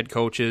managers and the head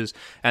coaches.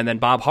 And then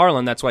Bob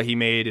Harlan, that's why he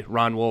made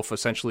Ron Wolf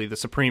essentially the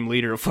supreme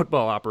leader of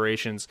football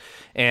operations.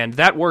 And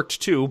that worked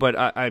too, but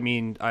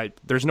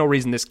there's no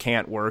reason this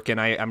can't work,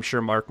 and I'm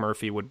sure Mark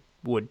Murphy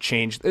would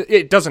change.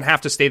 It doesn't have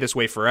to stay this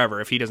way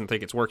forever. If he doesn't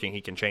think it's working, he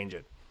can change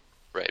it.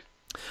 Right.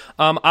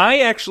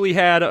 I actually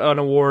had an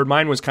award.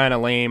 Mine was kind of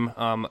lame.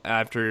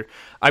 After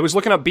I was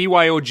looking up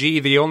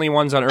BYOG, the only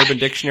ones on Urban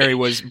Dictionary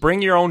was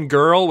Bring Your Own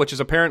Girl, which is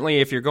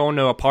apparently if you're going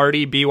to a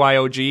party,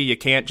 BYOG, you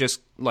can't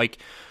just like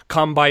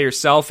come by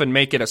yourself and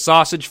make it a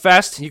sausage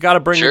fest. You got to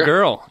bring a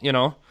girl,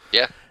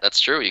 Yeah, that's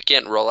true. You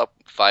can't roll up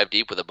 5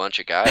 deep with a bunch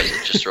of guys.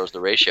 It just throws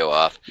the ratio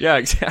off. Yeah,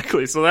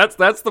 exactly. So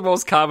that's the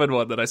most common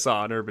one that I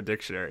saw on Urban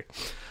Dictionary.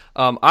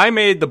 I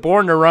made the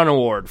Born to Run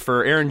Award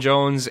for Aaron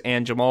Jones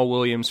and Jamal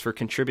Williams for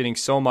contributing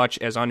so much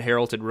as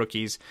unheralded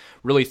rookies,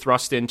 really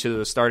thrust into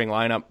the starting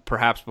lineup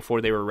perhaps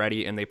before they were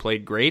ready, and they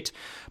played great.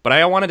 But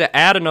I wanted to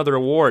add another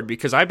award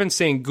because I've been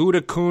saying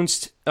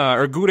Gutekunst,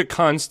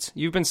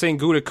 you've been saying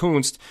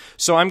Gutekunst,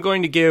 so I'm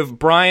going to give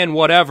Brian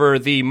whatever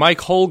the Mike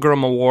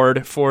Holmgren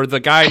Award for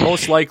the guy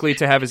most likely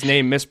to have his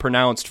name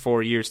mispronounced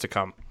for years to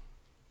come.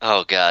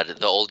 Oh, God,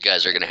 the old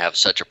guys are going to have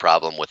such a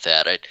problem with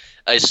that.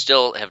 I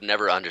still have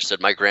never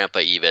understood. My grandpa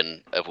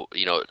even,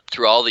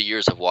 through all the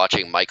years of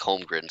watching Mike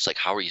Holmgren, it's like,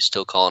 how are you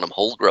still calling him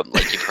Holmgren?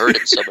 Like, you've heard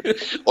it so many.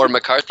 Or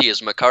McCarthy is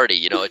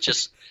McCarty. It's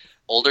just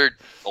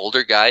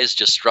older guys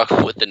just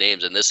struggle with the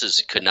names, and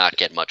could not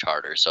get much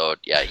harder. So,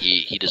 yeah,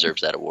 he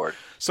deserves that award.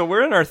 So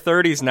we're in our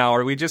 30s now.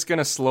 Are we just going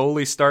to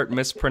slowly start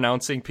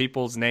mispronouncing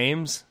people's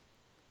names?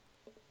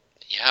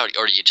 Yeah,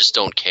 or you just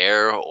don't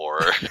care,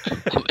 or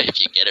if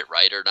you get it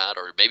right or not,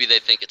 or maybe they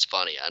think it's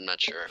funny. I'm not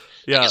sure.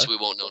 Yeah. I guess we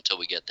won't know until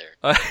we get there.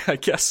 I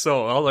guess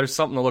so. Well, there's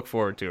something to look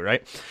forward to,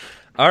 right?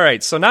 All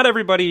right, so not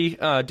everybody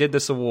did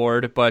this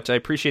award, but I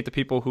appreciate the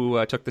people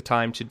who took the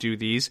time to do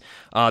these.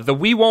 The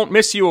We Won't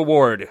Miss You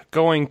Award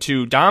going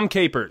to Dom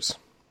Capers.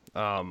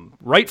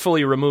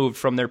 rightfully removed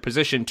from their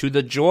position to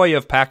the joy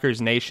of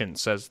Packers Nation,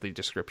 says the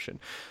description.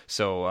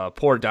 So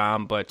poor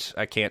Dom, but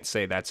I can't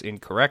say that's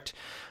incorrect.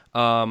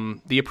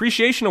 The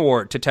Appreciation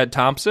Award to Ted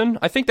Thompson,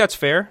 I think that's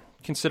fair,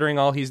 considering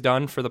all he's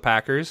done for the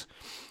Packers.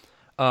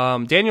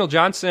 Daniel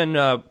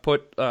Johnson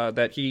put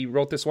that he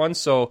wrote this one.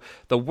 So,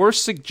 the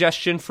worst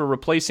suggestion for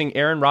replacing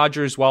Aaron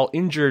Rodgers while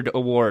injured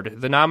award.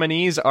 The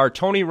nominees are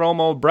Tony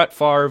Romo, Brett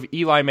Favre,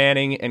 Eli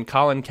Manning, and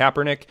Colin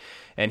Kaepernick.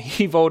 And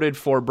he voted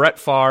for Brett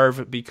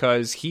Favre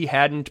because he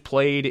hadn't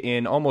played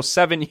in almost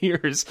 7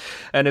 years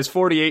and is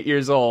 48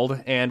 years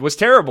old and was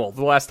terrible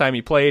the last time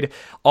he played.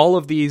 All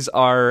of these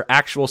are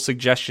actual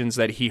suggestions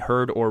that he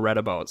heard or read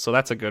about. So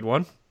that's a good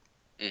one.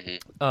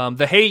 Mm-hmm.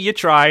 The Hey You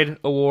Tried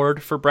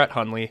award for Brett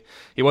Hundley.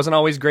 He wasn't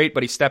always great,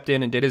 but he stepped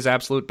in and did his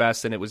absolute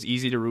best, and it was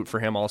easy to root for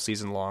him all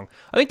season long.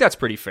 I think that's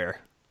pretty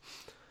fair.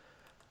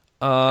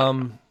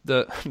 No,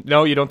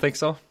 you don't think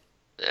so?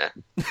 Yeah.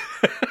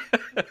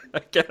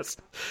 I guess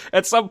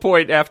at some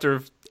point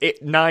after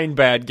 9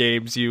 bad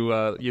games, you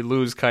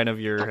lose kind of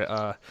your.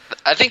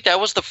 I think that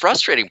was the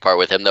frustrating part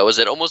with him, though, is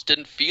it almost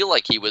didn't feel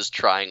like he was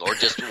trying or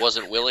just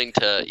wasn't willing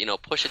to,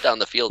 push it down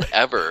the field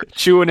ever.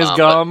 Chewing his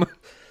gum.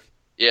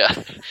 Yeah,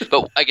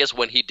 but I guess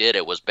when he did,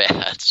 it was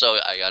bad. So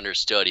I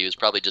understood he was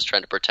probably just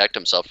trying to protect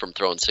himself from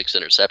throwing 6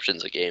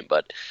 interceptions a game.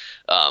 But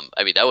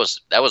that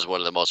was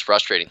one of the most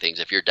frustrating things.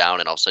 If you're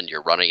down and all of a sudden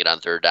you're running it on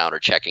third down or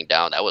checking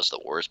down, that was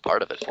the worst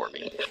part of it for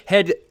me.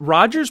 Had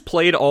Rodgers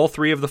played all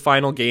 3 of the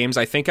final games,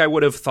 I think I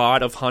would have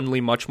thought of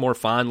Hundley much more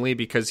fondly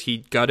because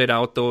he gutted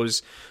out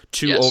those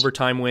 2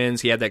 overtime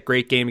wins. He had that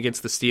great game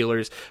against the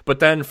Steelers.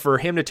 But then for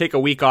him to take a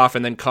week off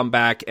and then come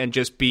back and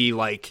just be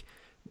like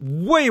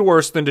way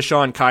worse than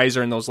DeShone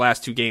Kizer in those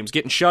last 2 games,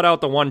 getting shut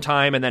out the one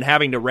time and then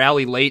having to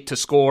rally late to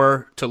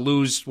score to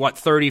lose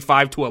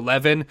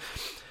 35-11.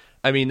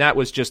 I mean, that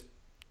was just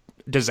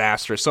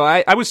disastrous. So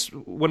I was,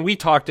 when we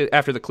talked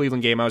after the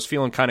Cleveland game, I was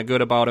feeling kind of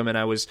good about him, and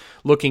I was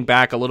looking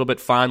back a little bit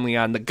fondly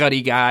on the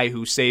gutty guy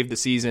who saved the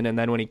season, and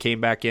then when he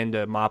came back in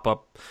to mop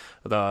up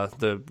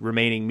the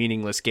remaining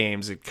meaningless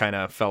games, it kind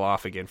of fell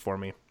off again for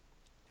me.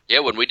 Yeah,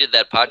 when we did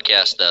that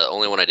podcast, the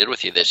only one I did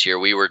with you this year,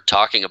 we were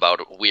talking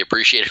about we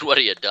appreciated what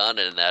he had done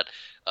and that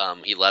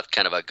he left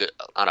kind of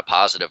on a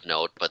positive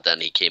note, but then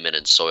he came in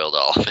and soiled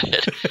all of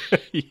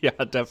it. Yeah,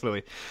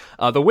 definitely.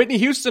 The Whitney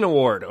Houston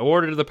Award,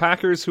 awarded to the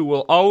Packers, we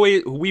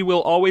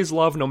will always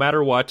love no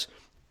matter what,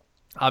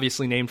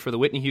 obviously named for the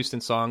Whitney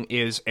Houston song,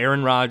 is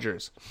Aaron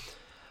Rodgers.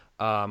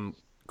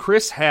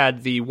 Chris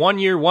had the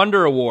One-Year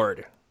Wonder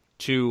Award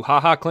to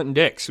HaHa Clinton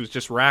Dix, who's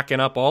just racking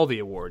up all the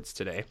awards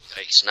today.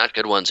 It's not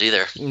good ones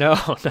either. No,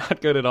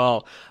 not good at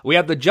all. We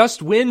have the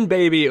Just Win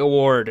Baby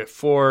Award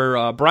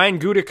for Brian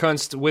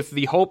Gutekunst with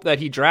the hope that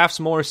he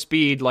drafts more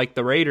speed like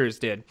the Raiders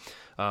did.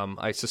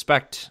 I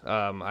suspect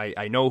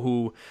I know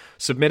who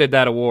submitted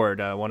that award.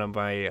 One of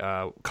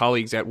my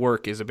colleagues at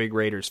work is a big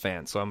Raiders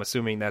fan, so I'm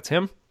assuming that's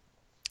him.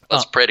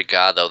 Let's pray to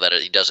God, though, that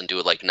he doesn't do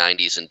it like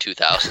 90s and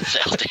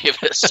 2000s Al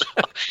Davis. So.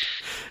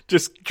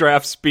 Just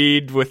draft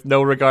speed with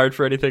no regard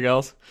for anything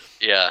else?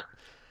 Yeah.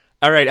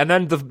 All right, and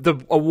then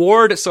the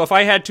award, so if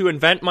I had to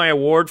invent my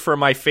award for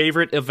my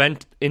favorite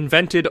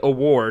invented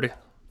award,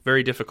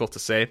 very difficult to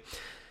say,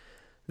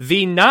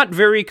 the Not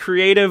Very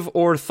Creative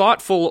or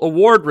Thoughtful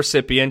Award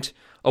recipient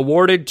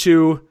awarded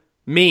to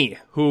me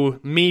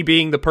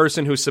being the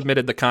person who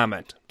submitted the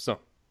comment. So.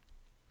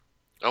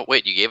 Oh,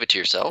 wait, you gave it to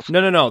yourself?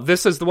 No.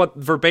 This is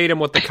verbatim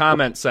what the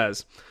comment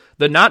says.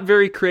 The Not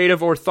Very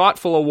Creative or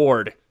Thoughtful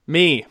Award,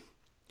 me.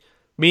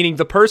 Meaning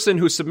the person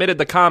who submitted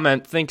the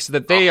comment thinks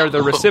that they are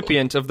the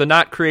recipient of the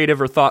Not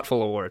Creative or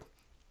Thoughtful Award.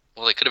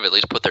 Well, they could have at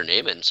least put their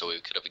name in, so we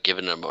could have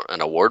given them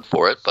an award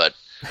for it, but...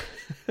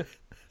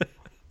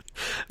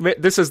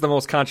 This is the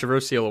most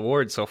controversial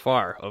award so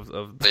far of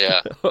of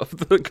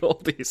the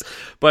Goldies.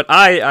 But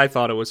I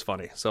thought it was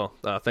funny, so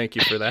thank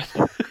you for that.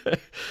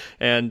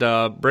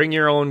 And bring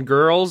your own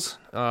girls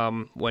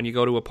when you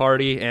go to a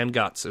party, and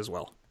guts as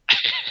well.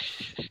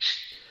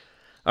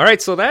 All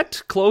right, so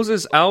that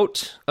closes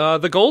out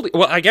the Goldies.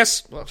 Well, I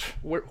guess,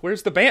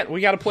 where's the band?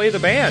 We got to play the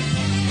band.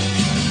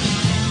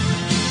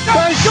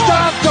 They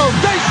stopped them!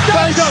 They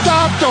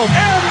stopped them!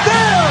 And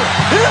there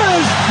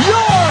is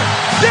your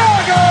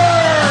dagger!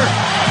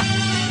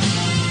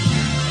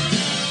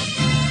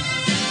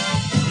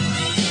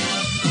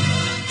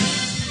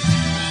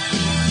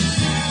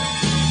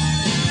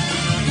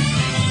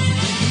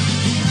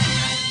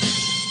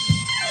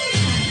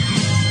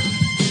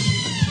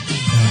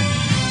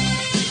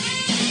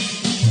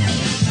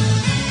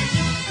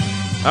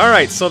 All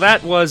right, so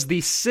that was the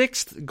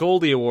 6th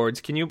Goldie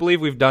Awards. Can you believe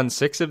we've done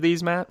 6 of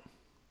these, Matt?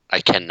 I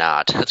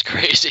cannot. That's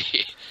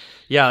crazy.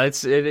 Yeah,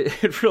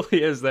 it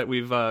really is that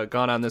we've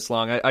gone on this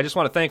long. I just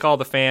want to thank all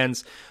the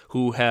fans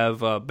who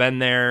have been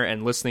there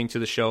and listening to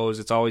the shows.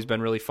 It's always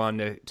been really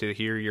fun to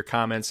hear your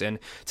comments and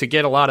to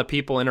get a lot of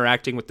people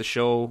interacting with the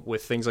show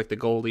with things like the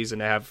Goldies,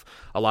 and to have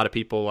a lot of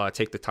people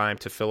take the time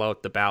to fill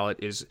out the ballot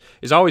is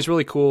always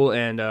really cool,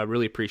 and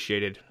really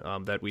appreciated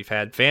that we've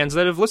had fans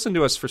that have listened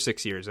to us for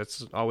 6 years.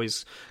 That's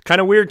always kind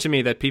of weird to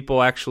me that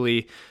people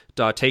actually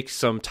take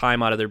some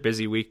time out of their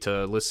busy week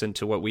to listen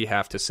to what we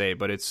have to say.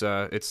 But it's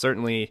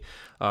certainly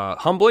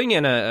humbling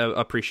and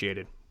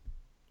appreciated.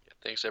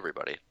 Thanks,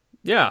 everybody.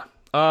 Yeah.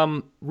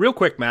 Real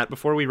quick, Matt,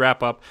 before we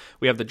wrap up,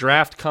 we have the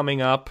draft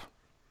coming up.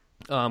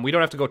 We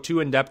don't have to go too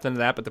in-depth into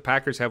that, but the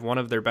Packers have one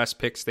of their best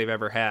picks they've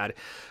ever had.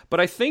 But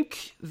I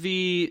think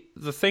the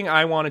thing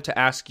I wanted to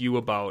ask you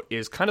about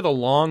is kind of the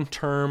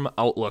long-term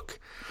outlook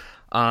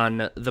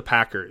on the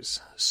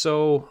Packers.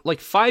 So,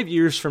 5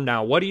 years from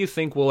now, what do you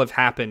think will have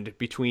happened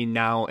between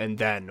now and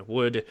then?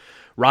 Would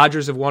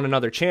Rodgers have won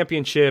another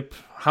championship?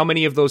 How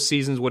many of those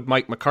seasons would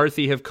Mike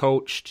McCarthy have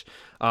coached?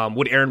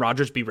 Would Aaron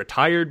Rodgers be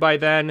retired by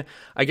then?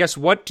 I guess,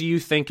 what do you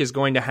think is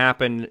going to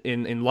happen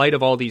in light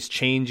of all these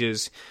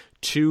changes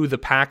to the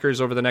Packers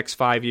over the next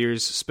 5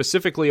 years,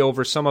 specifically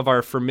over some of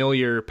our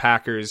familiar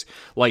Packers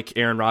like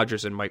Aaron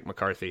Rodgers and Mike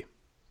McCarthy?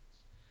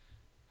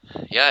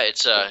 Yeah,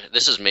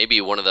 this is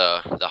maybe one of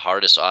the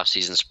hardest off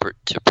seasons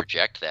to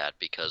project that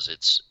because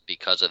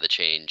of the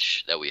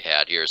change that we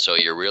had here. So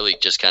you're really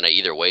just kind of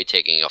either way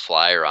taking a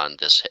flyer on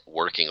this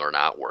working or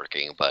not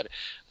working. But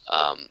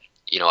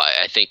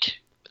I think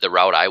the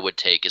route I would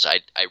take is I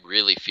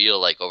really feel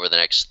like over the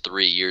next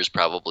 3 years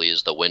probably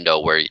is the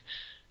window where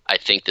I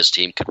think this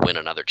team could win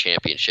another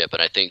championship,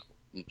 and I think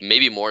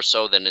maybe more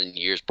so than in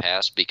years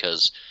past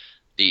because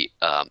the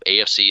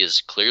AFC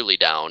is clearly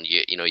down.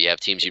 You have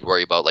teams you'd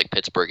worry about like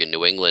Pittsburgh and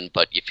New England,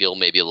 but you feel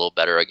maybe a little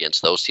better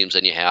against those teams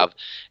than you have.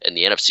 And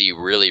the NFC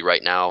really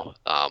right now,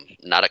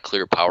 not a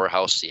clear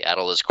powerhouse.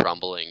 Seattle is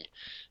crumbling,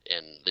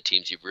 and the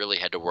teams you've really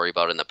had to worry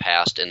about in the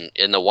past.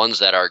 And the ones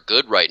that are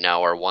good right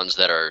now are ones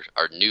that are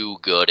new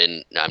good,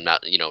 and I'm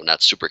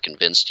not super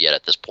convinced yet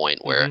at this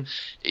point where,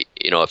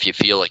 if you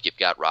feel like you've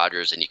got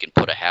Rodgers and you can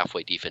put a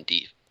halfway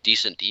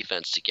decent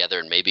defense together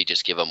and maybe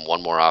just give them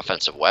one more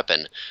offensive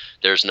weapon,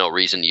 there's no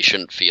reason you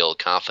shouldn't feel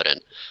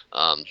confident.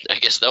 I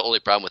guess the only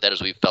problem with that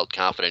is we've felt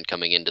confident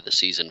coming into the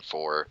season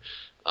for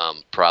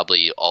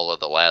probably all of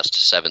the last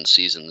 7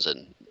 seasons,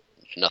 and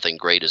nothing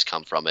great has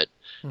come from it.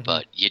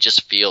 But you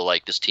just feel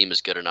like this team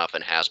is good enough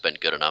and has been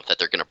good enough that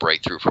they're going to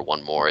break through for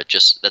one more. It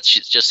just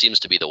seems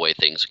to be the way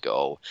things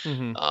go.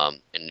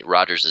 And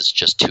Rodgers is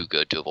just too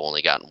good to have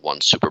only gotten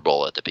one Super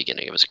Bowl at the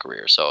beginning of his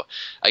career. So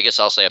I guess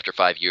I'll say after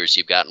 5 years,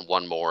 you've gotten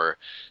one more.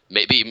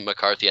 Maybe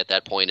McCarthy at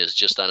that point is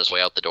just on his way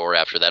out the door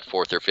after that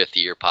 4th or 5th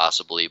year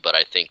possibly, but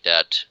I think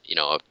that,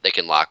 they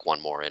can lock one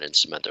more in and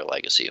cement their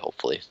legacy,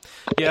 hopefully.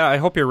 Yeah, I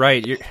hope you're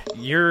right.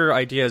 Your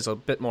idea is a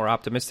bit more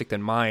optimistic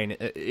than mine.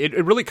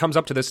 It really comes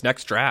up to this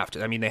next draft.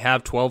 I mean, they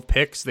have 12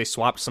 picks. They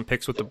swapped some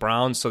picks with the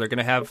Browns, so they're going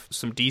to have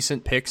some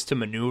decent picks to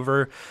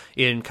maneuver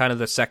in kind of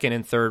the 2nd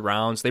and 3rd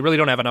rounds. They really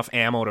don't have enough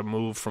ammo to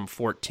move from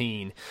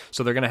 14,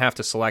 so they're going to have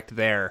to select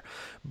there.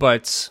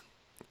 But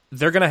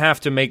they're going to have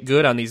to make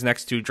good on these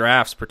next 2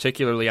 drafts,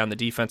 particularly on the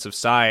defensive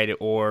side,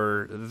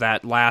 or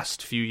that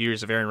last few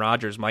years of Aaron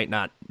Rodgers might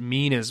not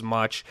mean as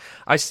much.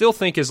 I still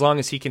think as long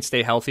as he can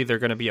stay healthy, they're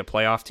going to be a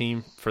playoff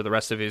team for the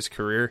rest of his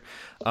career.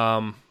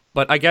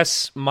 But I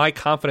guess my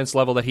confidence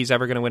level that he's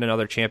ever going to win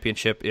another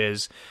championship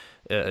is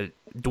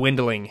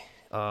dwindling.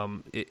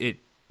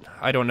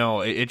 I don't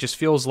know. It just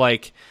feels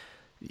like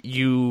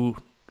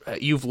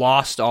you've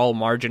lost all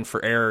margin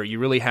for error. You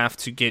really have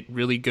to get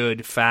really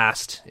good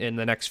fast in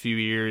the next few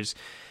years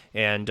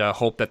and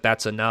hope that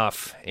that's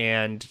enough.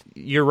 And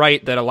you're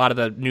right that a lot of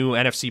the new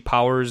NFC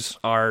powers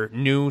are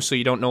new, so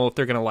you don't know if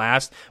they're going to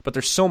last. But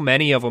there's so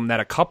many of them that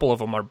a couple of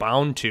them are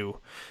bound to.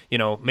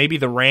 Maybe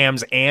the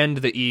Rams and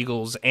the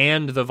Eagles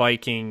and the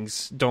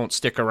Vikings don't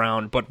stick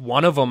around, but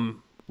one of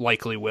them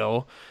likely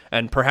will,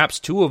 and perhaps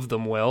 2 of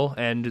them will.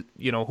 And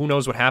who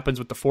knows what happens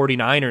with the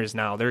 49ers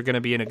now. They're going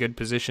to be in a good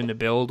position to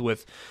build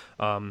with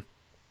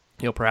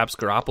perhaps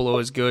Garoppolo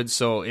is good,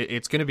 so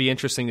it's going to be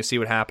interesting to see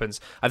what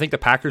happens. I think the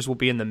Packers will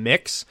be in the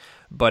mix,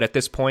 but at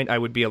this point I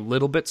would be a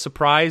little bit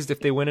surprised if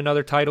they win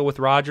another title with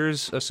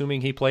Rodgers,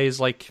 assuming he plays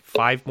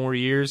 5 more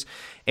years.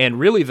 And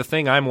really the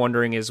thing I'm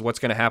wondering is what's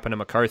going to happen to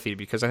McCarthy,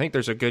 because I think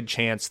there's a good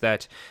chance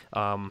that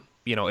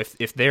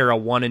if they're a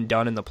one and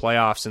done in the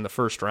playoffs in the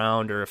first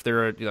round, or if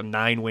they're a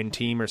 9-win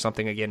team or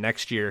something again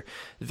next year,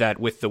 that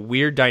with the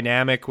weird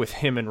dynamic with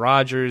him and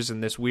Rodgers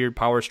and this weird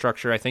power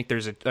structure, I think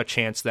there's a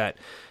chance that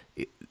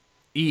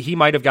he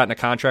might have gotten a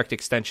contract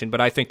extension,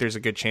 but I think there's a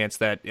good chance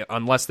that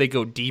unless they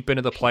go deep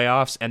into the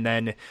playoffs and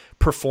then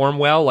perform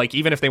well,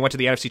 even if they went to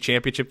the NFC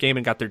Championship game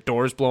and got their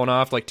doors blown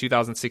off like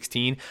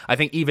 2016, I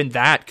think even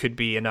that could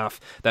be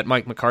enough that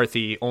Mike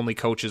McCarthy only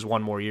coaches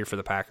one more year for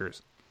the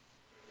Packers.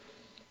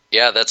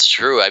 Yeah, that's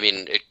true. I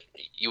mean,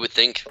 you would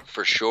think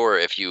for sure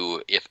if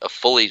a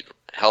fully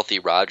healthy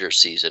Rodgers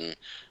season,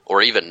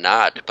 or even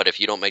not, but if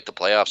you don't make the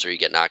playoffs or you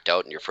get knocked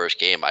out in your first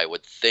game, I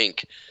would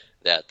think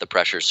that the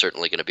pressure is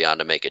certainly going to be on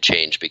to make a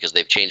change because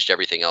they've changed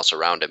everything else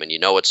around him, and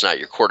it's not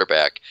your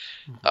quarterback.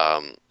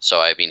 So,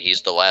 I mean,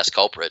 he's the last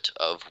culprit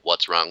of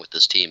what's wrong with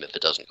this team if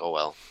it doesn't go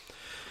well.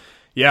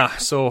 Yeah,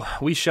 so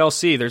we shall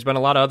see. There's been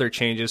a lot of other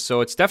changes,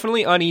 so it's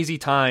definitely uneasy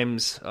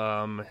times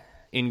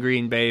in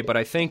Green Bay, but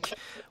I think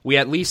we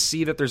at least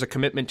see that there's a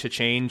commitment to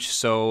change,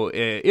 so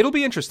it'll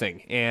be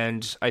interesting.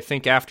 And I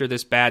think after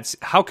this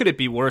how could it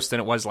be worse than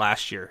it was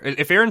last year?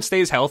 If Aaron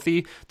stays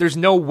healthy, there's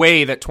no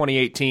way that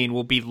 2018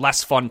 will be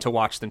less fun to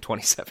watch than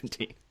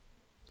 2017.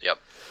 Yep.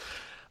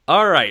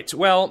 All right.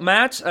 Well,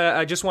 Matt,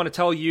 I just want to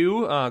tell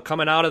you,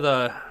 coming out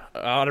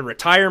of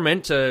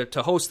retirement to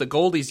host the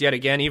Goldies yet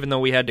again, even though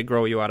we had to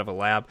grow you out of a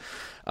lab,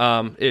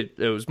 it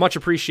was much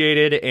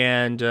appreciated.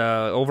 And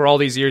over all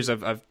these years,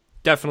 I've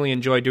definitely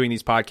enjoyed doing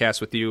these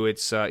podcasts with you.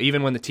 It's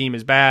even when the team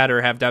is bad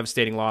or have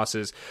devastating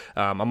losses,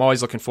 I'm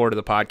always looking forward to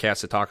the podcast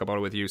to talk about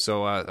it with you.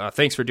 So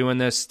thanks for doing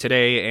this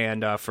today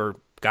and for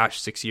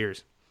 6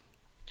 years.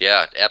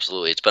 Yeah,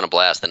 absolutely. It's been a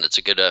blast, and it's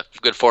a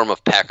good form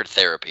of Packard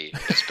therapy,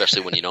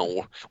 especially when you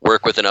don't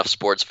work with enough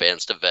sports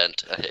fans to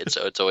vent.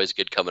 It's always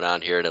good coming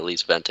on here and at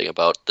least venting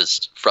about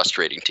this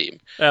frustrating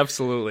team.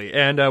 Absolutely,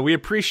 and we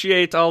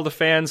appreciate all the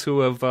fans who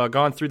have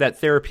gone through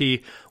that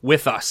therapy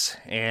with us,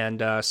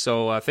 and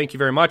so thank you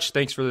very much.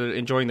 Thanks for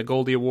enjoying the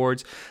Goldie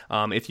Awards.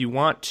 If you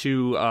want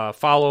to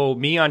follow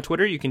me on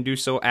Twitter, you can do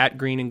so at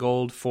Green and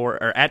Gold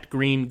at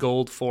Green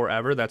Gold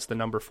Forever. That's the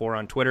number 4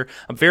 on Twitter.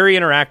 I'm very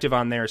interactive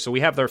on there, so we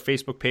have our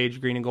Facebook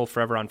page, Green and Gold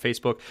Forever on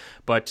Facebook,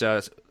 but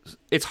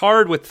it's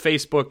hard with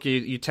Facebook.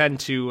 You tend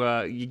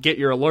to you get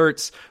your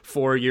alerts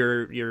for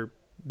your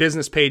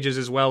business pages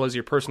as well as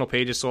your personal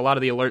pages, so a lot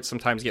of the alerts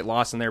sometimes get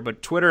lost in there,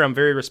 but Twitter, I'm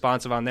very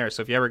responsive on there,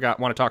 so if you ever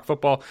want to talk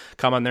football,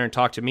 come on there and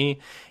talk to me,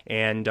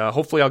 and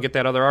hopefully I'll get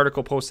that other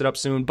article posted up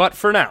soon. But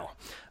for now,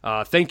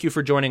 thank you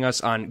for joining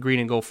us on Green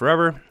and Gold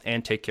Forever,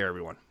 and take care, everyone.